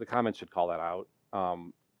believe that the comments should call that out.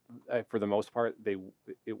 For the most part,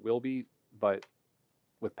 it will be, but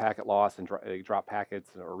with packet loss and drop packets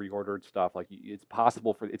or reordered stuff, it's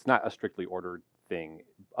possible it's not a strictly ordered thing,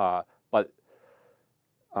 but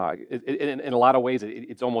in a lot of ways,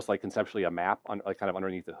 it's almost like conceptually a map on kind of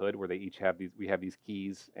underneath the hood, where they each have we have these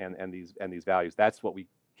keys and these values. That's what we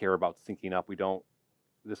care about syncing up.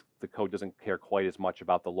 The code doesn't care quite as much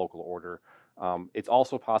about the local order. It's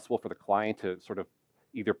also possible for the client to sort of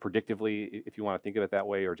either predictively, if you want to think of it that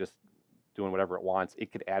way, or just doing whatever it wants.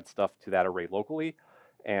 It could add stuff to that array locally,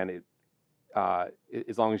 and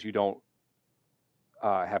as long as you don't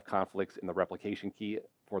have conflicts in the replication key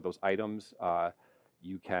for those items,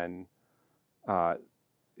 you can,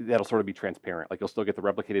 that'll sort of be transparent. Like you'll still get the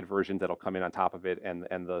replicated version that'll come in on top of it, and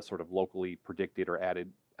the sort of locally predicted or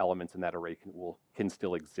added elements in that array can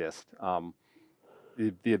still exist.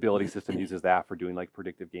 The ability system uses that for doing like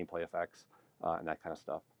predictive gameplay effects and that kind of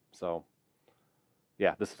stuff. So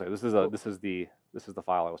yeah, this is the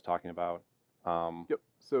file I was talking about. Yep.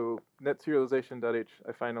 So netserialization.h,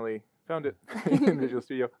 I finally found it in Visual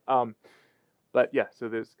Studio. But yeah, so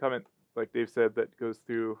there's a comment, like Dave said, that goes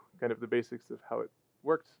through kind of the basics of how it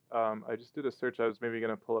worked. I just did a search. I was maybe going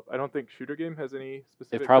to pull up. I don't think Shooter Game has any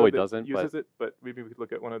specific. It probably code that doesn't, uses it, but maybe we could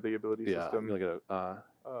look at one of the ability system look at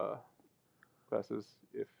classes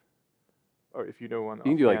if you know one. you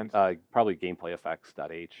can do offhand. like probably gameplay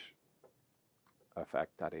effects.h,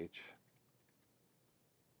 effect.h.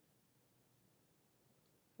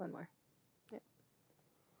 One more. Yep.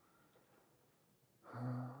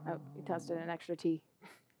 Oh, you tossed in an extra T.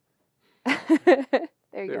 There you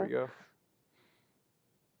there we go. go.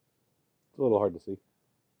 It's a little hard to see.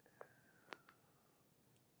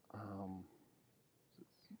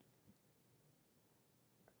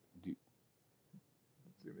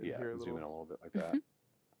 Zoom in Yeah, here a zoom in little. a little bit like that. Is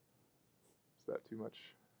that too much?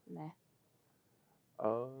 Nah.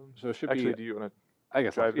 So it should Actually, be. do you want I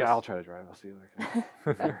guess. drive this? I'll try to drive. I'll see what I can.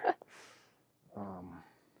 to?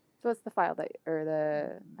 So what's the file that, or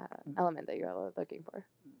the element that you're looking for?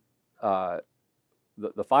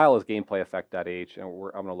 The file is gameplay effect.h, and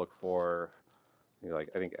I'm going to look for, like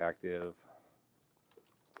I think active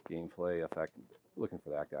gameplay effect. Looking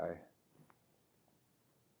for that guy.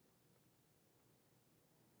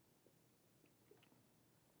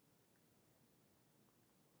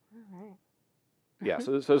 All right. Yeah,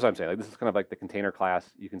 so this is what I'm saying. Like, this is kind of like the container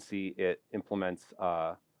class. You can see it implements,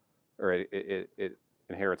 or it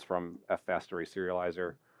inherits from fast array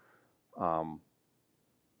serializer.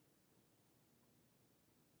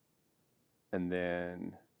 And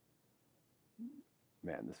then,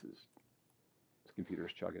 man, this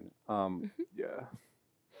computer's chugging. Yeah.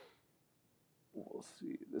 We'll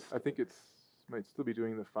see. This. I think it's might still be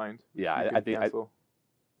doing the find. Yeah, You I can think cancel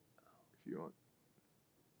if you want.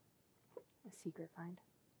 A secret find.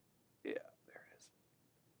 Yeah, there it is.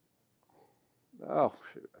 Oh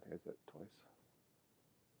shoot! I think I did it twice.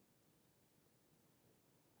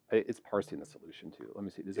 It's parsing the solution too. Let me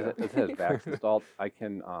see. Does it has Vax installed? I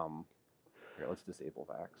can. Here, let's disable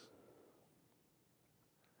Vax.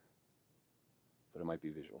 But it might be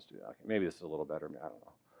Visual Studio. Okay, maybe this is a little better. I don't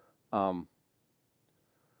know.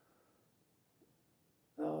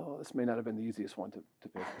 Oh, this may not have been the easiest one to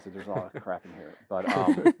pick because there's a lot of crap in here. But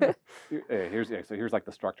here's like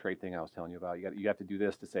the struct trait thing I was telling you about. You have to do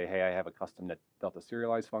this to say, hey, I have a custom net delta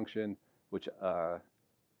serialize function, which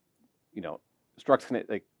structs can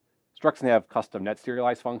have custom net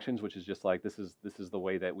serialize functions, which is just like this is the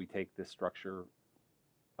way that we take this structure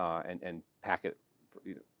and pack it,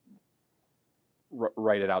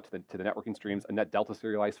 write it out to the networking streams. A net delta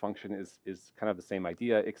serialize function is kind of the same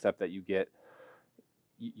idea, except that you get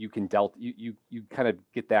you kind of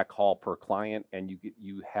get that call per client, and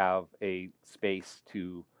you have a space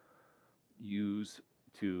to use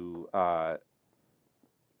to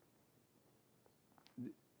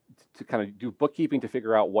kind of do bookkeeping to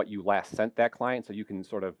figure out what you last sent that client, so you can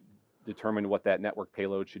sort of determine what that network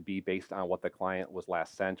payload should be based on what the client was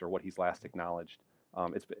last sent or what he's last acknowledged.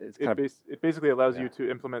 It basically allows yeah. you to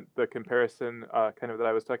implement the comparison kind of that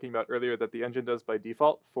I was talking about earlier that the engine does by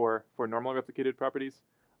default for normal replicated properties.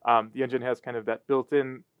 The engine has kind of that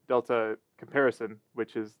built-in delta comparison,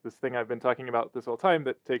 which is this thing I've been talking about this whole time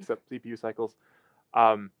that takes up CPU cycles.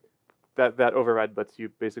 That override lets you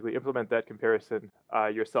basically implement that comparison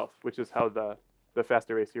yourself, which is how the fast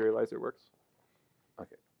array serializer works.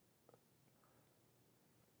 Okay.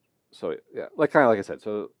 So yeah, like I said,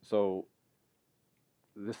 so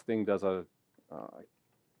this thing does a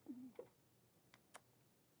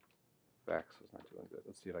Vax is not doing good.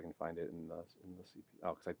 Let's see if I can find it in the CPU.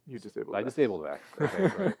 Oh, because I disabled Vax.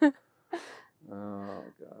 Okay, right. Oh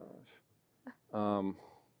gosh. None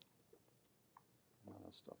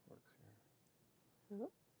of stuff works here.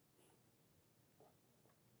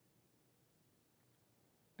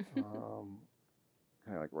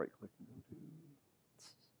 Kind of like right click and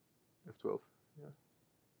F12. Yeah.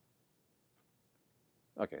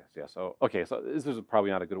 Okay, so this is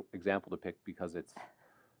probably not a good example to pick because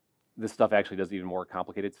this stuff actually does even more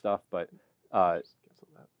complicated stuff, but Just cancel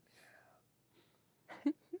that.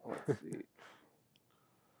 let's see.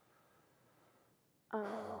 Um,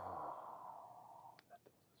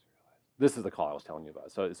 This is the call I was telling you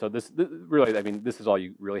about. So this really, I mean, this is all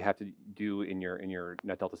you really have to do in your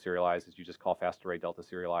net delta serialize is you just call fast array delta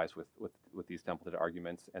serialize with these templated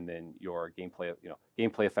arguments, and then your gameplay,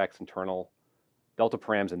 gameplay effects internal delta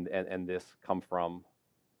params and this come from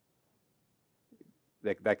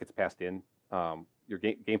that gets passed in. Your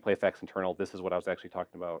gameplay effects internal. This is what I was actually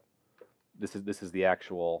talking about. This is the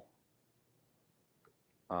actual.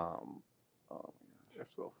 Oh,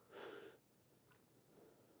 F12.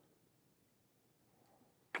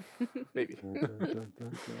 Maybe.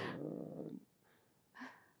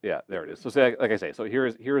 Yeah, there it is. So say, like I say, so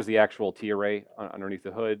here's the actual T array underneath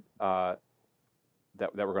the hood that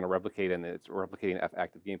we're going to replicate, and it's replicating F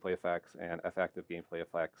active gameplay effects, and F active gameplay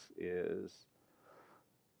effects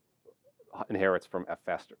inherits from F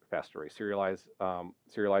fast array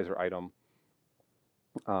serializer item,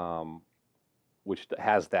 which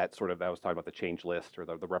has that sort of, I was talking about the change list or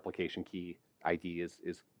the replication key ID is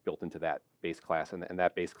built into that base class, and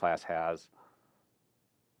that base class has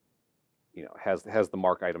has the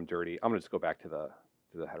mark item dirty. I'm gonna just go back to the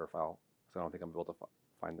header file because I don't think I'm able to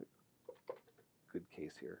find the good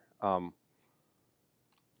case here.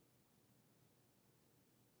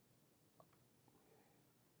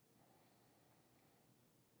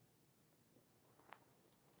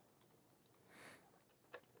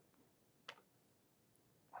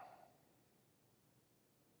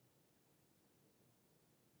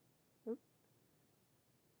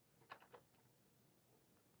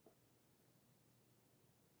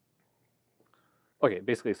 Okay,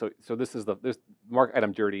 basically, so this mark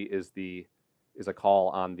item dirty is a call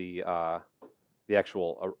on the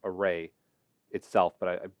actual array itself,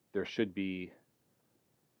 but there should be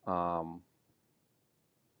I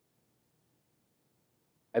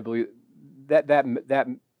believe that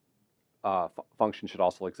function should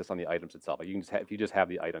also exist on the items itself. Like you can just if you just have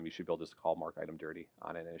the item, you should be able to just call mark item dirty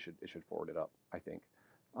on it, and it should forward it up, I think.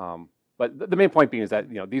 But the main point being is that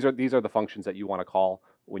these are the functions that you want to call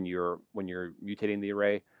when you're mutating the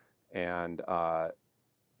array, and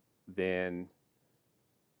then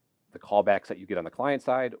the callbacks that you get on the client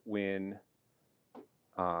side when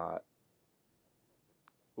that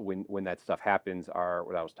stuff happens are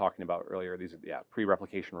what I was talking about earlier. These are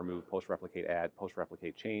pre-replication remove, post-replicate add,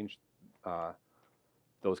 post-replicate change.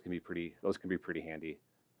 Those can be pretty handy.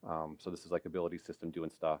 So this is like ability system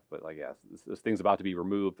doing stuff, but like this thing's about to be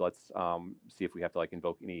removed. Let's see if we have to like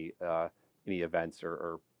invoke any events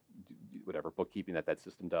or whatever bookkeeping that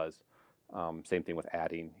system does. Same thing with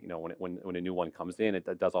adding. When a new one comes in,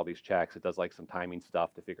 it does all these checks. It does like some timing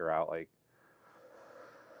stuff to figure out like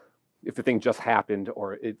if the thing just happened,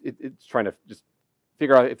 or it's trying to just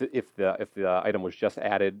figure out if the item was just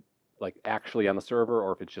added like actually on the server,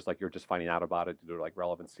 or if it's just like you're just finding out about it due to like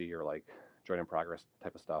relevancy or like join in progress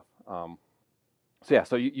type of stuff. So yeah,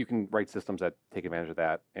 so you can write systems that take advantage of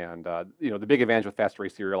that, and the big advantage with fast array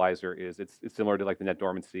serializer is it's similar to like the net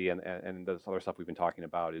dormancy and this other stuff we've been talking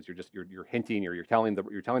about. Is you're hinting, or you're telling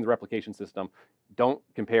the replication system, don't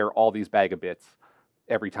compare all these bag of bits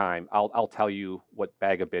every time. I'll tell you what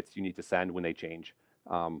bag of bits you need to send when they change,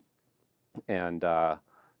 and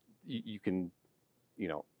you can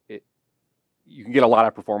you can get a lot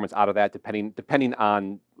of performance out of that depending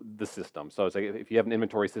on the system. So it's like if you have an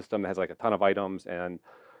inventory system that has like a ton of items and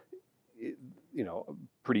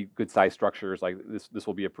pretty good size structures, like this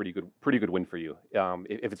will be a pretty good win for you.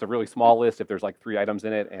 If it's a really small list, if there's like 3 items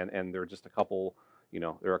in it and there are just a couple,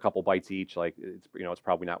 there are a couple bytes each, like it's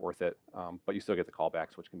probably not worth it. But you still get the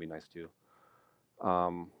callbacks, which can be nice too.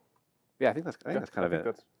 Yeah, I think that's kind of it.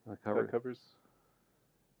 That covers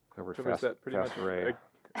fast, that pretty fast much. array.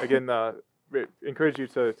 Again, encourage you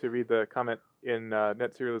to read the comment in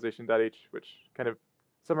netserialization.h, which kind of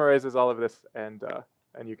summarizes all of this, and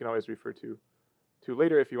you can always refer to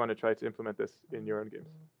later if you want to try to implement this in your own games.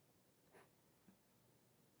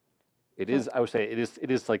 It is, I would say, it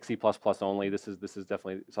is like C++ only. This is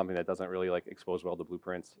definitely something that doesn't really like expose well to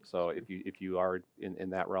blueprints. So if you are in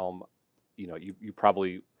that realm, you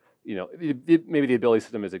probably maybe the ability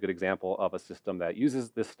system is a good example of a system that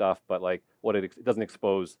uses this stuff, but like it doesn't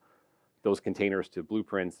expose those containers to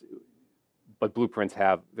blueprints. But blueprints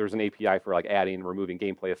there's an API for like adding and removing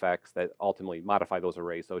gameplay effects that ultimately modify those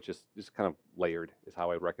arrays. So it's just kind of layered is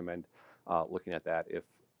how I'd recommend looking at that if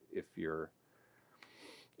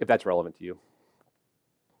that's relevant to you.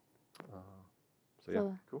 So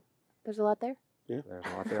yeah, cool. There's a lot there. Yeah, there's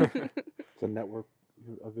a lot there. It's a network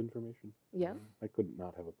of information. Yeah. I couldn't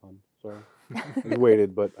not have a pun. Sorry. I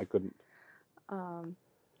waited, but I couldn't.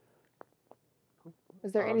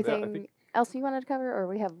 Is there anything else you wanted to cover, or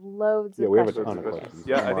we have loads Yeah, of we have a questions? ton of Loads questions.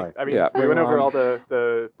 Yeah, Oh my. I mean, Yeah, we went over we're all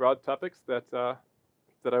the broad topics that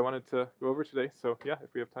that I wanted to go over today. So yeah,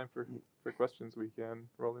 if we have time for questions, we can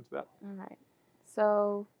roll into that. All right.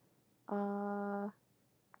 So,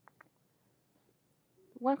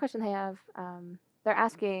 one question they have, they're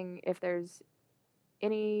asking if there's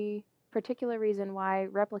any particular reason why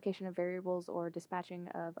replication of variables or dispatching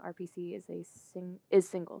of RPC is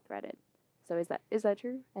single threaded. So is that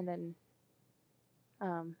true? And then,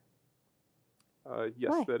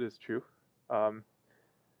 Yes, why? that is true. Did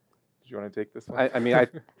you want to take this one? I mean,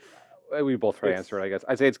 we both try to It's- answer it, I guess.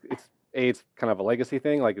 I'd say it's kind of a legacy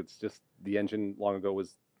thing. Like it's just the engine long ago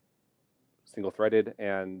was single threaded,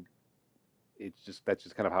 and that's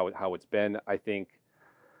just kind of how it's been. I think.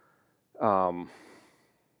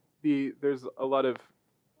 There's a lot of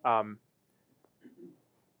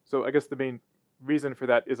so I guess the main reason for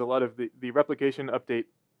that is a lot of the replication update.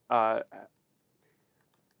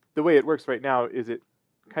 The way it works right now is it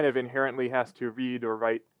kind of inherently has to read or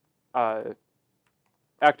write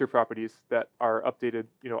actor properties that are updated,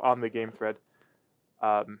 on the game thread.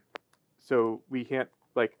 So we can't,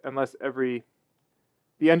 like, unless the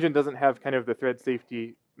engine doesn't have kind of the thread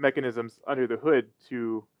safety mechanisms under the hood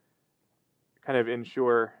to kind of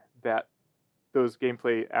ensure that those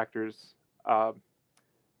gameplay actors,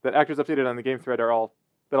 that actors updated on the game thread are all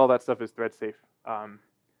that stuff is thread safe.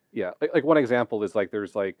 Yeah, like one example is like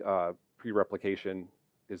there's like pre-replication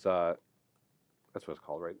is that's what it's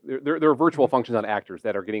called, right? There are virtual functions on actors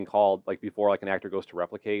that are getting called like before like an actor goes to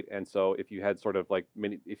replicate. And so if you had sort of like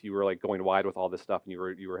if you were like going wide with all this stuff and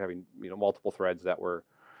you were having multiple threads that were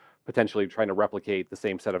potentially trying to replicate the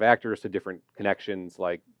same set of actors to different connections,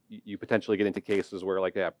 like you potentially get into cases where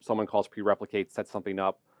like someone calls pre-replicate, sets something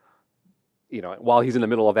up, while he's in the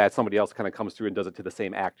middle of that, somebody else kind of comes through and does it to the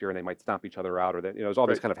same actor, and they might stomp each other out, or that there's all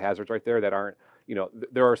these Right. kind of hazards right there that aren't,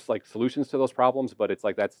 there are like solutions to those problems, but it's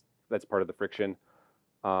like that's part of the friction.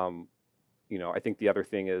 I think the other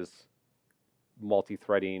thing is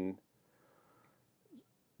multi-threading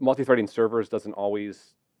servers isn't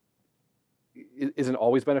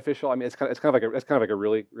always beneficial. I mean, it's kind of like a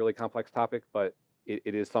really really complex topic, but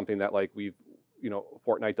it is something that like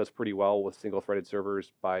Fortnite does pretty well with single-threaded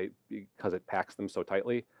servers because it packs them so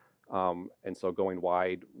tightly, and so going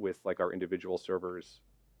wide with like our individual servers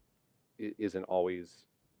isn't always.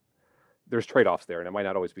 There's trade-offs there, and it might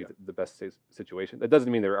not always be the best situation. That doesn't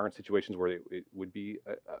mean there aren't situations where it would be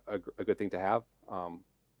a good thing to have,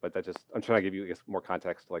 but I'm trying to give you, I guess, more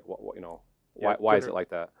context to like why is it like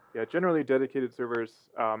that? Yeah, generally dedicated servers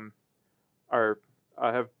have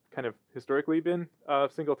kind of historically been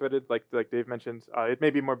single-threaded, like Dave mentioned. It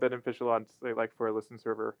may be more beneficial on, say, like for a listen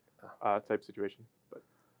server type situation, but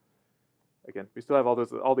again, we still have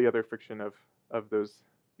all the other friction of those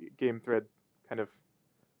game thread kind of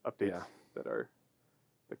updates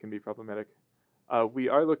that can be problematic. We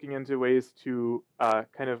are looking into ways to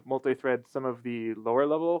kind of multi-thread some of the lower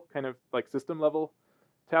level, kind of like system level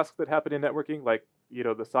tasks that happen in networking, like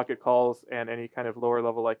the socket calls and any kind of lower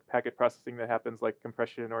level like packet processing that happens, like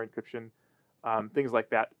compression or encryption, things like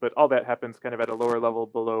that. But all that happens kind of at a lower level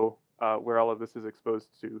below where all of this is exposed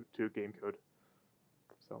to game code.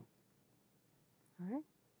 So. All right.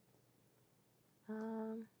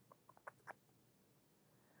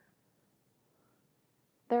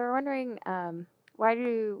 They were wondering why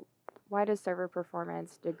does server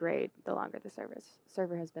performance degrade the longer the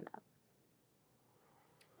server has been up?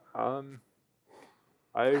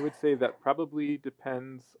 I would say that probably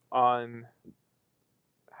depends on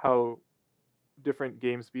how different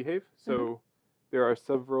games behave. So there are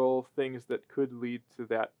several things that could lead to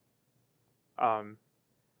that.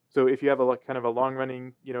 So if you have kind of a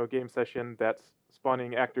long-running, game session that's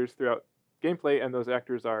spawning actors throughout gameplay, and those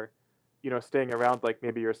actors are, staying around, like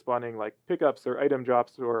maybe you're spawning like pickups or item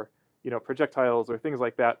drops or, projectiles or things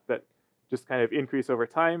like that just kind of increase over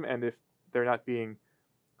time, and if they're not being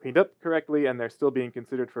cleaned up correctly and they're still being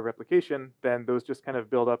considered for replication, then those just kind of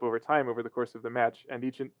build up over time over the course of the match, and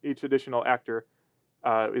each additional actor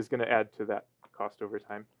is going to add to that cost over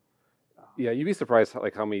time. Yeah, you'd be surprised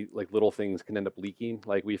how many like little things can end up leaking.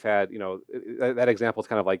 Like we've had, that example is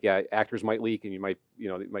kind of like, actors might leak, and you might,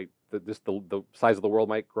 the size of the world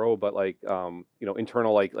might grow, but like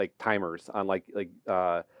internal like timers on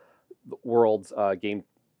the world's game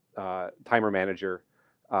timer manager.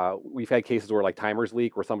 We've had cases where like timers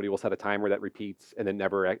leak, where somebody will set a timer that repeats and then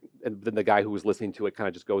and then the guy who was listening to it kind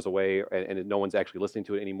of just goes away, and no one's actually listening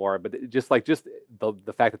to it anymore. But just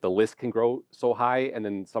the fact that the list can grow so high, and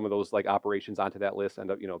then some of those like operations onto that list end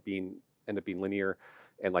up being linear,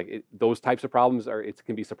 And like those types of problems it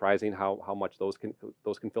can be surprising how much those can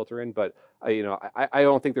filter in. But I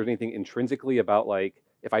don't think there's anything intrinsically about like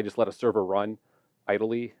if I just let a server run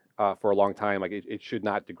idly for a long time, like it should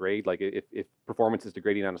not degrade. Like if performance is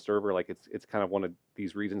degrading on a server, like it's kind of one of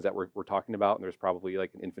these reasons that we're talking about, and there's probably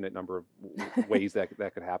like an infinite number of ways that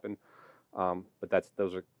could happen. But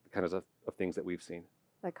those are kind of things that we've seen.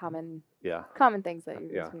 The common Yeah. common things that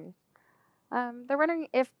you've Yeah. experienced. They're wondering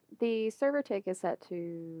if the server tick is set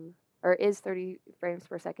to, or is 30 frames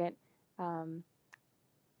per second,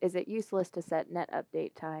 is it useless to set net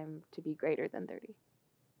update time to be greater than 30?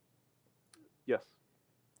 Yes.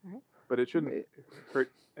 All right. But it shouldn't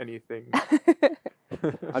hurt anything.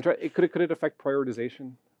 Could it affect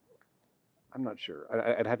prioritization? I'm not sure.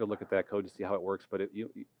 I'd have to look at that code to see how it works, but I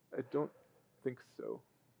don't think so.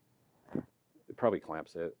 It probably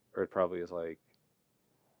clamps it, or it probably is like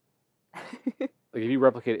if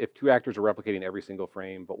if two actors are replicating every single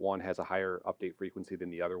frame, but one has a higher update frequency than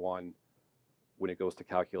the other one, when it goes to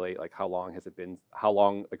calculate like how long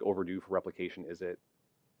like overdue for replication is it?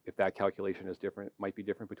 If that calculation is different, might be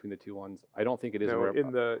different between the two ones. I don't think it is. No,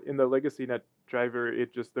 in the legacy net driver,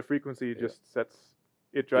 the frequency just sets.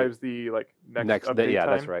 It drives the like next update time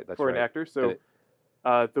that's right. an actor. So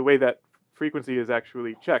the way that frequency is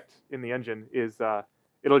actually checked in the engine is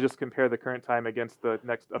it'll just compare the current time against the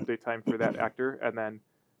next update time for that actor, and then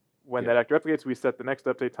when that actor replicates, we set the next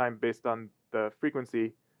update time based on the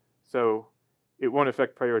frequency. So it won't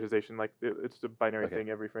affect prioritization. Like it's a binary thing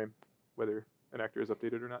every frame, whether an actor is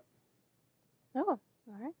updated or not. Oh,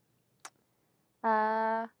 all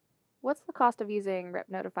right. What's the cost of using rep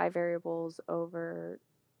notify variables over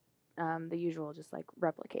the usual, just like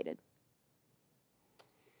replicated?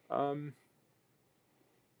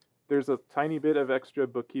 There's a tiny bit of extra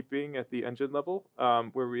bookkeeping at the engine level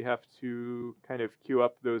where we have to kind of queue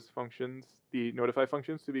up those functions, the notify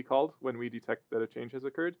functions, to be called when we detect that a change has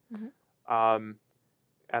occurred. Mm-hmm.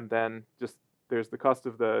 And then just there's the cost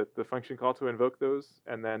of the function call to invoke those,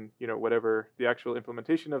 and then whatever the actual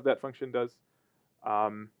implementation of that function does.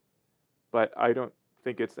 But I don't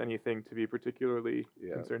think it's anything to be particularly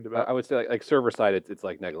concerned about. I would say like server side, it's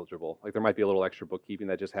like negligible. Like there might be a little extra bookkeeping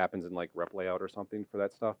that just happens in like rep layout or something for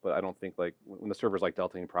that stuff. But I don't think like when the server's like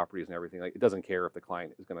deltaing properties and everything, like it doesn't care if the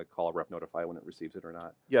client is going to call a rep notify when it receives it or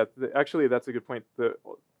not. Yeah, actually that's a good point. The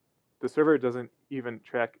server doesn't even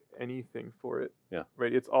track anything for it. Yeah.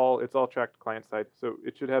 Right. It's all tracked client side, so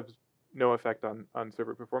it should have no effect on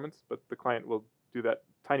server performance. But the client will do that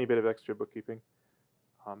tiny bit of extra bookkeeping.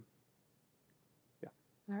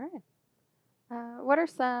 All right. What are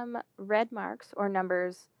some red marks or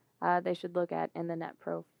numbers they should look at in the net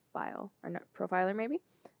profile or net profiler maybe?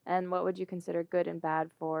 And what would you consider good and bad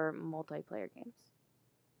for multiplayer games?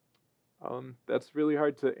 That's really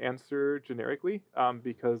hard to answer generically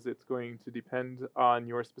because it's going to depend on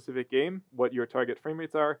your specific game, what your target frame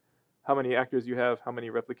rates are, how many actors you have, how many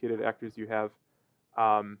replicated actors you have,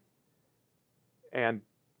 and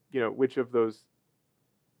which of those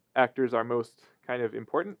actors are most kind of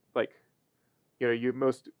important. Like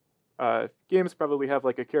most games probably have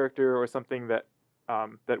like a character or something that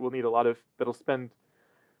that will need that will spend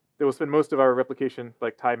most of our replication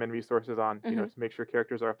like time and resources on to make sure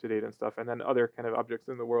characters are up to date and stuff, and then other kind of objects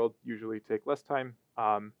in the world usually take less time.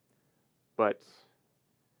 But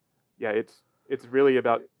yeah, it's really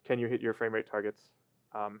about can you hit your frame rate targets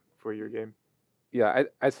for your game. Yeah,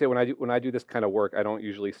 I'd say when I do this kind of work, I don't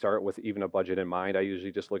usually start with even a budget in mind. I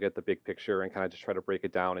usually just look at the big picture and kind of just try to break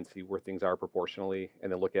it down and see where things are proportionally,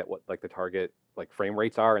 and then look at what like the target like frame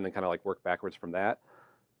rates are, and then kind of like work backwards from that.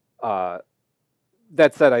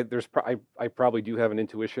 That said, I probably do have an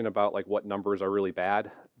intuition about like what numbers are really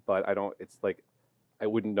bad, but I don't. It's like I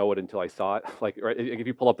wouldn't know it until I saw it. Like right, if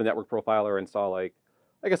you pull up the network profiler and saw like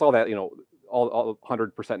I guess all that all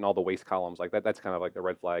 100% in all the waste columns like that's kind of like the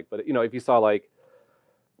red flag. But if you saw like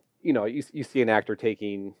you see an actor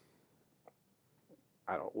taking,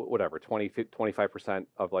 I don't know, whatever, 25%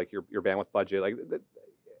 of like your bandwidth budget, like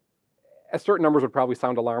certain numbers would probably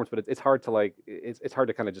sound alarms, but it's hard to like, it's hard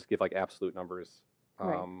to kind of just give like absolute numbers.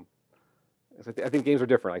 Right. I think games are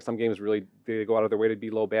different. Like some games really, they go out of their way to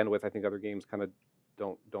be low bandwidth. I think other games kind of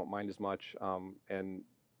don't mind as much. And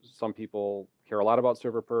some people care a lot about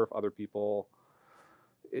server perf, other people,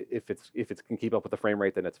 if it can keep up with the frame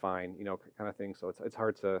rate, then it's fine, kind of thing. So it's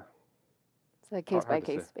hard to. It's a case by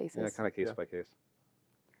case basis. Yeah, kind of case by case.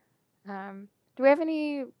 Do we have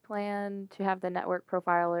any plan to have the network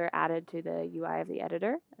profiler added to the UI of the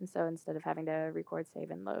editor, and so instead of having to record,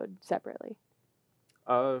 save, and load separately?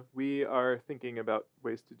 We are thinking about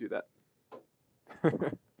ways to do that.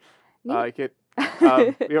 I can't.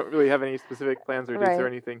 We don't really have any specific plans or dates or Right.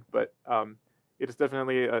 anything, but it is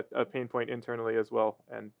definitely a pain point internally as well.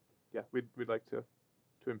 And yeah, we'd like to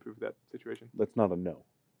improve that situation. That's not a no.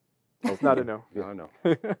 It's not a no. I don't know.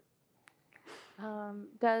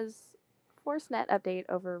 Does ForceNet update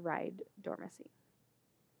override dormancy?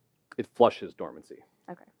 It flushes dormancy.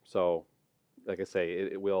 Okay. So, like I say,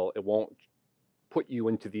 it won't put you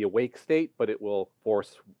into the awake state, but it will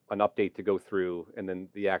force an update to go through, and then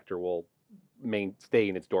the actor will stay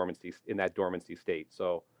in its dormancy state.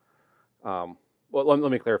 So, well,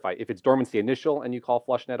 let me clarify. If it's dormancy initial and you call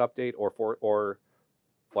FlushNet update or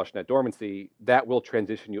FlushNet dormancy, that will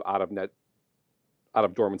transition you out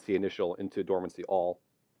of dormancy initial into dormancy all.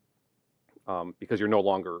 Because you're no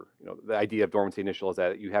longer, the idea of dormancy initial is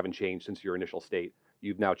that you haven't changed since your initial state.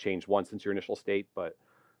 You've now changed once since your initial state, but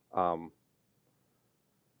only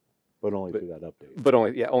through that update. But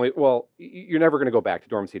only. Well, you're never going to go back to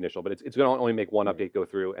dormancy initial, but it's going to only make one update go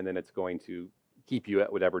through, and then it's going to keep you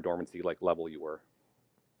at whatever dormancy level you were.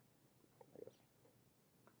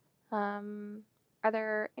 Are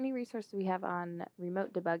there any resources we have on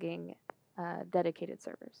remote debugging dedicated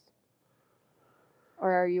servers?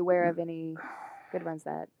 Or are you aware of any good ones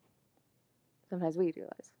that sometimes we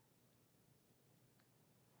utilize?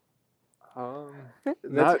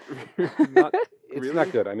 Not It's really.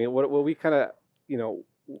 not good. I mean, what we kind of,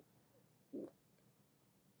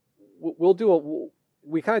 we'll do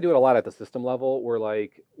we kind of do it a lot at the system level, where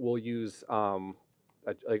like we'll use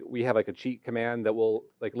we have like a cheat command that will,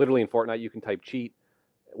 like, literally in Fortnite you can type cheat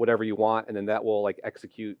whatever you want, and then that will like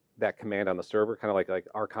execute that command on the server, kind of like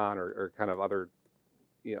Archon or kind of other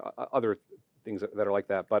other things that are like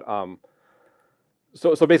that. But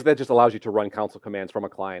so basically that just allows you to run console commands from a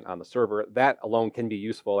client on the server. That alone can be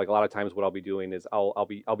useful. Like a lot of times what I'll be doing is I'll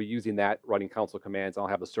be using that, running console commands. I'll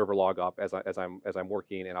have the server log up as I'm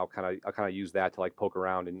working, and I'll kind of use that to like poke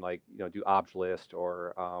around and like do obj list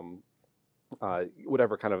or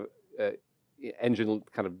whatever kind of engine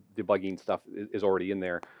kind of debugging stuff is already in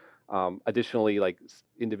there. Additionally, like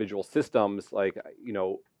individual systems, like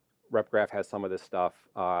RepGraph has some of this stuff.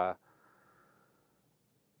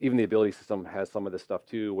 Even the ability system has some of this stuff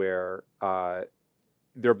too, where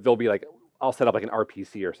there'll be like, I'll set up like an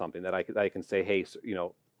RPC or something that I can say, hey,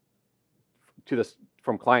 to this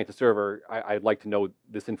from client to server, I'd like to know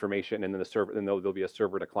this information, and then the server, and there'll be a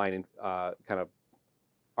server to client kind of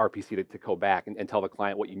RPC to go back and tell the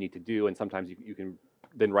client what you need to do. And sometimes you can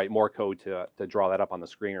then write more code to draw that up on the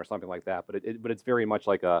screen or something like that. But it's very much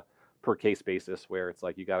like a per case basis, where it's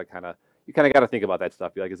like you kind of got to think about that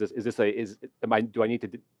stuff. Be like, do I need to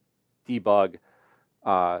debug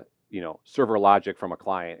server logic from a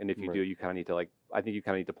client? And if you do, you kind of need to I think you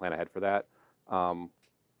kind of need to plan ahead for that.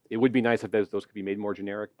 It would be nice if those could be made more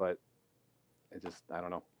generic, but I don't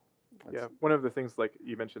know. Yeah, one of the things, like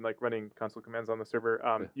you mentioned, like running console commands on the server,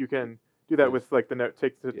 you can do that with like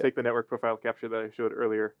take the network profile capture that I showed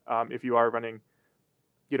earlier. If you are running,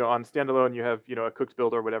 on standalone, you have a cooked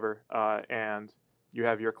build or whatever, and you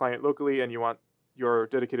have your client locally, and you want your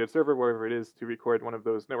dedicated server, wherever it is, to record one of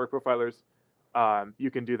those network profilers. You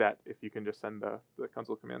can do that if you can just send the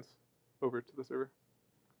console commands over to the server.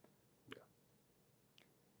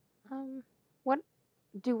 What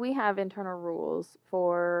do we have internal rules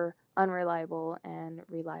for unreliable and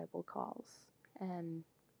reliable calls? And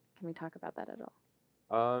can we talk about that at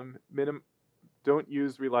all? Don't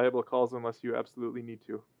use reliable calls unless you absolutely need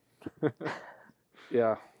to.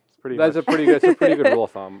 Yeah, That's a pretty good rule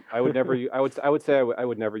of thumb. I would never. I would say I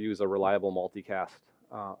would never use a reliable multicast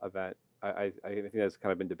event. I think that's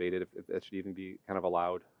kind of been debated if that should even be kind of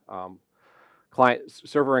allowed. Client and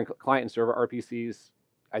server RPCs.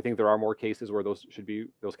 I think there are more cases where those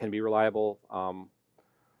can be reliable.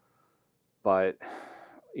 But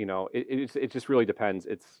it just really depends.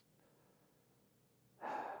 It's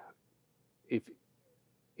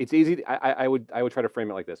easy. I would try to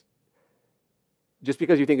frame it like this. Just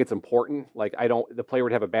because you think it's important, like the player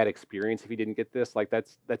would have a bad experience if he didn't get this. Like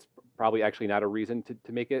that's probably actually not a reason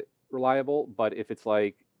to make it reliable. But if it's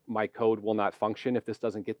like, my code will not function if this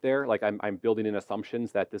doesn't get there, like I'm building in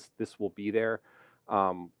assumptions that this will be there,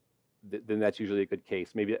 then that's usually a good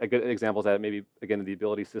case. Maybe a good example is that maybe again the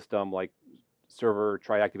ability system, like server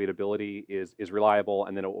try activate ability is reliable,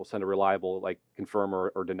 and then it will send a reliable like confirm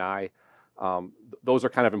or deny. Those are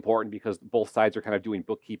kind of important because both sides are kind of doing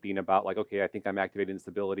bookkeeping about like, okay, I think I'm activating this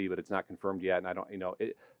ability, but it's not confirmed yet, and I don't,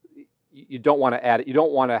 you don't want to add it. You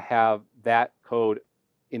don't want to have that code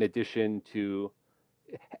in addition to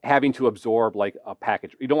having to absorb like a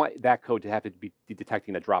package. You don't want that code to have to be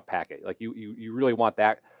detecting a drop packet. Like you really want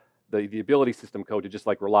that the ability system code to just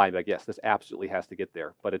like rely on, like, yes, this absolutely has to get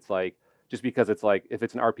there. But it's like, just because it's like, if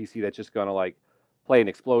it's an RPC that's just going to like play an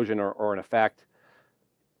explosion or an effect,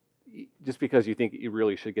 just because you think it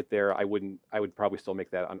really should get there, I would probably still make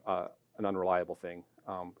that an unreliable thing.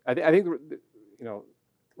 I think, you know,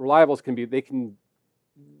 reliables can be, they can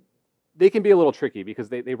be a little tricky because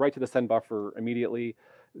they write to the send buffer immediately.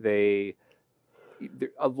 There's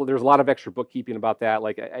a lot of extra bookkeeping about that.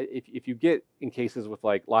 Like if you get in cases with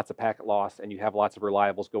like lots of packet loss and you have lots of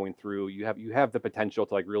reliables going through, you have the potential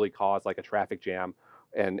to like really cause like a traffic jam,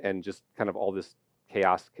 and just kind of all this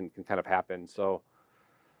chaos can kind of happen. So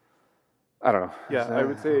I don't know. Yeah, I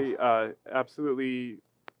would say absolutely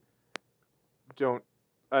don't,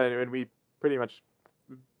 and we pretty much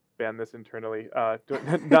ban this internally.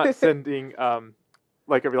 Not sending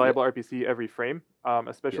like a reliable RPC every frame,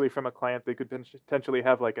 especially from a client. They could potentially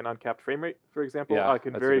have like an uncapped frame rate, for example.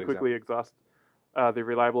 Can very quickly exhaust the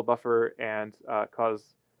reliable buffer and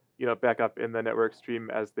cause backup in the network stream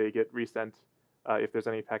as they get resent if there's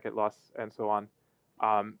any packet loss and so on.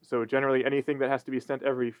 So generally, anything that has to be sent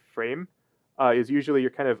every frame is usually you're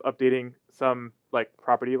kind of updating some like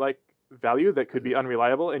property-like value that could be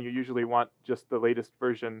unreliable, and you usually want just the latest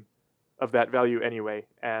version of that value anyway.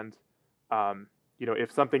 And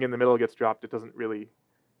if something in the middle gets dropped, it doesn't really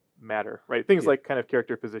matter, right? Things like kind of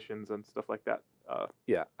character positions and stuff like that.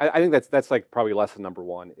 I think that's like probably lesson number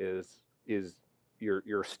one is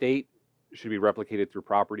your state should be replicated through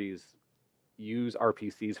properties. Use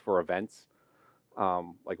RPCs for events,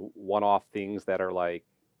 like one-off things that are like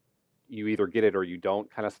you either get it or you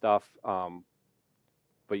don't kind of stuff.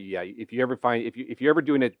 But yeah, if you're ever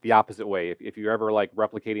doing it the opposite way, if you're ever like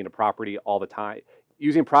replicating a property all the time,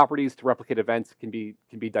 using properties to replicate events can be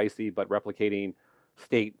dicey, but replicating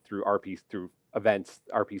state through events,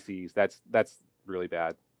 RPCs, that's really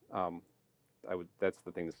bad. That's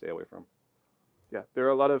the thing to stay away from. Yeah, there are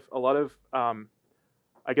a lot of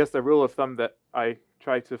I guess the rule of thumb that I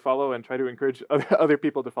try to follow and try to encourage other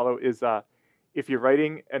people to follow is if you're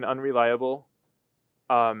writing an unreliable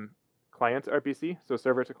client RPC, so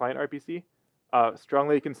server to client RPC,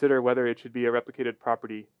 strongly consider whether it should be a replicated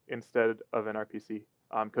property instead of an RPC.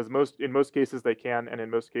 Because in most cases they can, and in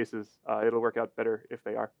most cases it'll work out better if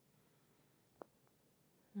they are.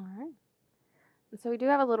 All right. So we do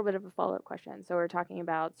have a little bit of a follow-up question. So we're talking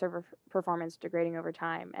about server performance degrading over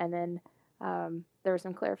time, and then there was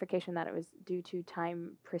some clarification that it was due to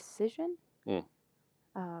time precision.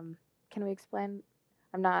 Can we explain?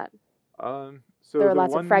 I'm not. So there are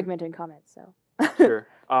lots of fragmented comments. So sure.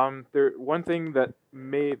 One thing that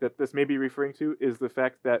this may be referring to is the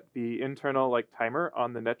fact that the internal like timer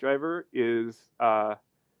on the NetDriver is a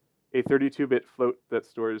 32-bit float that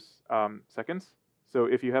stores seconds. So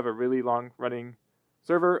if you have a really long running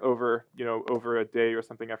server over a day or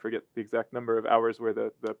something, I forget the exact number of hours where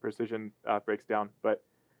the precision breaks down, but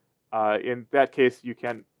in that case you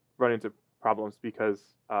can run into problems because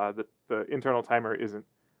the internal timer isn't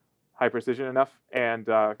high precision enough, and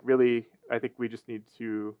really I think we just need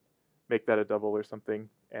to make that a double or something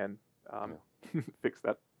and fix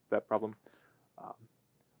that problem.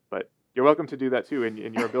 But you're welcome to do that too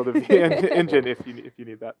in your build of the engine if you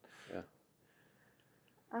need that. Yeah.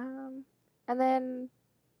 And then,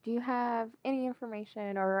 do you have any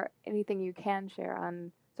information or anything you can share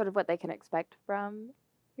on sort of what they can expect from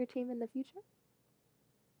your team in the future?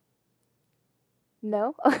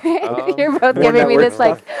 No? Okay. You're both giving me this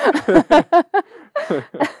like...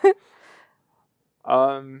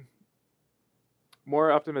 More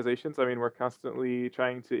optimizations. I mean, we're constantly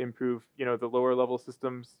trying to improve, the lower level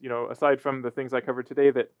systems, aside from the things I covered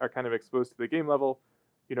today that are kind of exposed to the game level,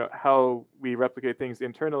 how we replicate things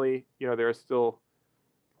internally, there's still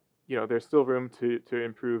room to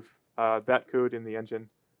improve that code in the engine.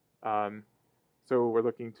 So we're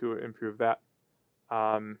looking to improve that.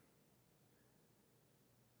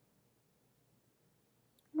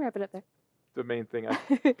 Wrap it up there. The main thing I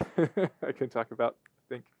I can talk about, I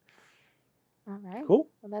think. All right. Cool.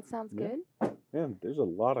 Well, that sounds good. Yeah, there's a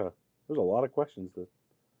lot of questions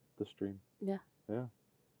the stream. Yeah. Yeah.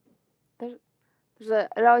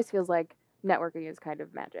 It always feels like networking is kind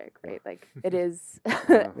of magic, right? Like it is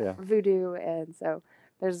voodoo, and so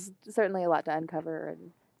there's certainly a lot to uncover,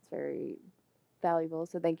 and it's very valuable.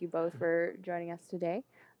 So thank you both for joining us today.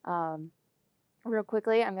 Real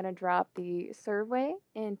quickly, I'm going to drop the survey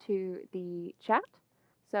into the chat.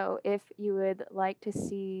 So if you would like to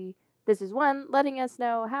see, this is one, letting us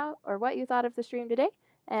know how or what you thought of the stream today.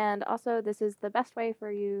 And also, this is the best way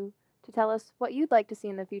for you to tell us what you'd like to see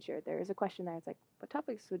in the future. There is a question there. It's like, what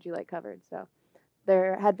topics would you like covered? So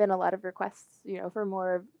there had been a lot of requests, for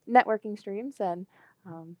more networking streams. And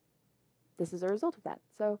this is a result of that.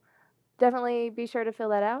 So definitely be sure to fill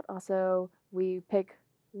that out. Also, we pick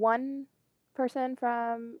one person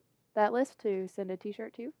from that list to send a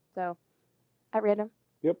t-shirt to, so at random.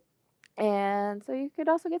 Yep. And so you could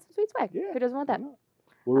also get some sweet swag. Yeah. Who doesn't want why that? not?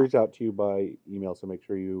 We'll reach out to you by email, so make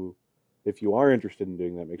sure you, if you are interested in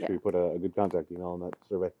doing that, make Yeah. sure you put a good contact email on that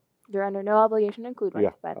survey. You're under no obligation to include one.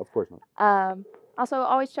 Yeah, But of course not. also,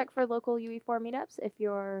 always check for local UE4 meetups if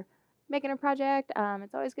you're making a project.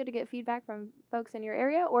 It's always good to get feedback from folks in your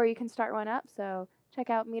area, or you can start one up. So check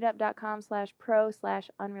out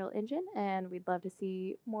meetup.com/pro/Unreal Engine, and we'd love to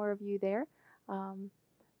see more of you there. You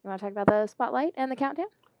want to talk about the spotlight and the countdown?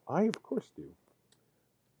 I, of course, do.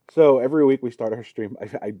 So every week we start our stream. I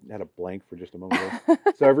had a blank for just a moment there.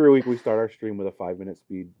 So every week we start our stream with a 5-minute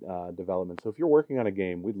speed development. So if you're working on a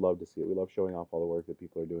game, we'd love to see it. We love showing off all the work that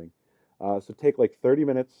people are doing. So take like 30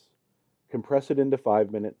 minutes, compress it into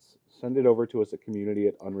 5 minutes, send it over to us at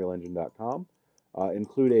community@unrealengine.com.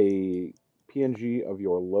 Include a PNG of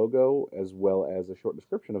your logo as well as a short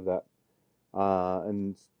description of that.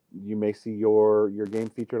 And you may see your game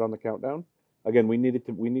featured on the countdown. Again, we need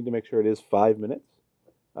to make sure it is 5 minutes.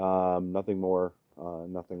 Nothing more,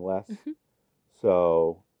 nothing less. Mhm.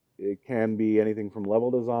 So it can be anything from level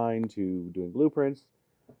design to doing blueprints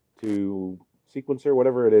to sequencer,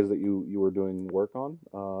 whatever it is that you are doing work on.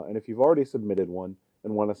 And if you've already submitted one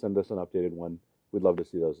and want to send us an updated one, we'd love to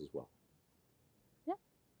see those as well.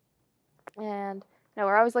 And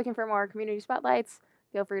we're always looking for more community spotlights.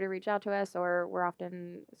 Feel free to reach out to us, or we're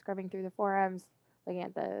often scrubbing through the forums, looking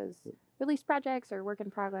at those released projects or work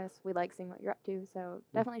in progress. We like seeing what you're up to, so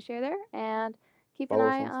definitely share there and keep Follow an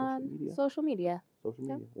us eye on on social media. Social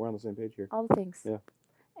Yep. media. We're on the same page here. All the things. Yeah.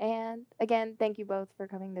 And again, thank you both for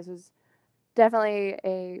coming. This was definitely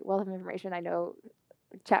a wealth of information. I know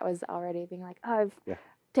the chat was already being like, oh, I've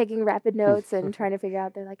taking rapid notes and trying to figure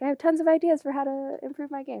out. They're like, I have tons of ideas for how to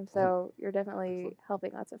improve my game. So you're definitely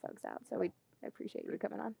helping lots of folks out. So we appreciate you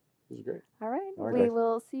coming on. This is great. All right. All right, We guys.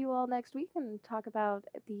 will see you all next week and talk about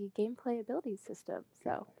the gameplay ability system.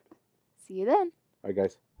 So see you then. All right,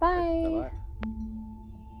 guys. Bye. Bye-bye.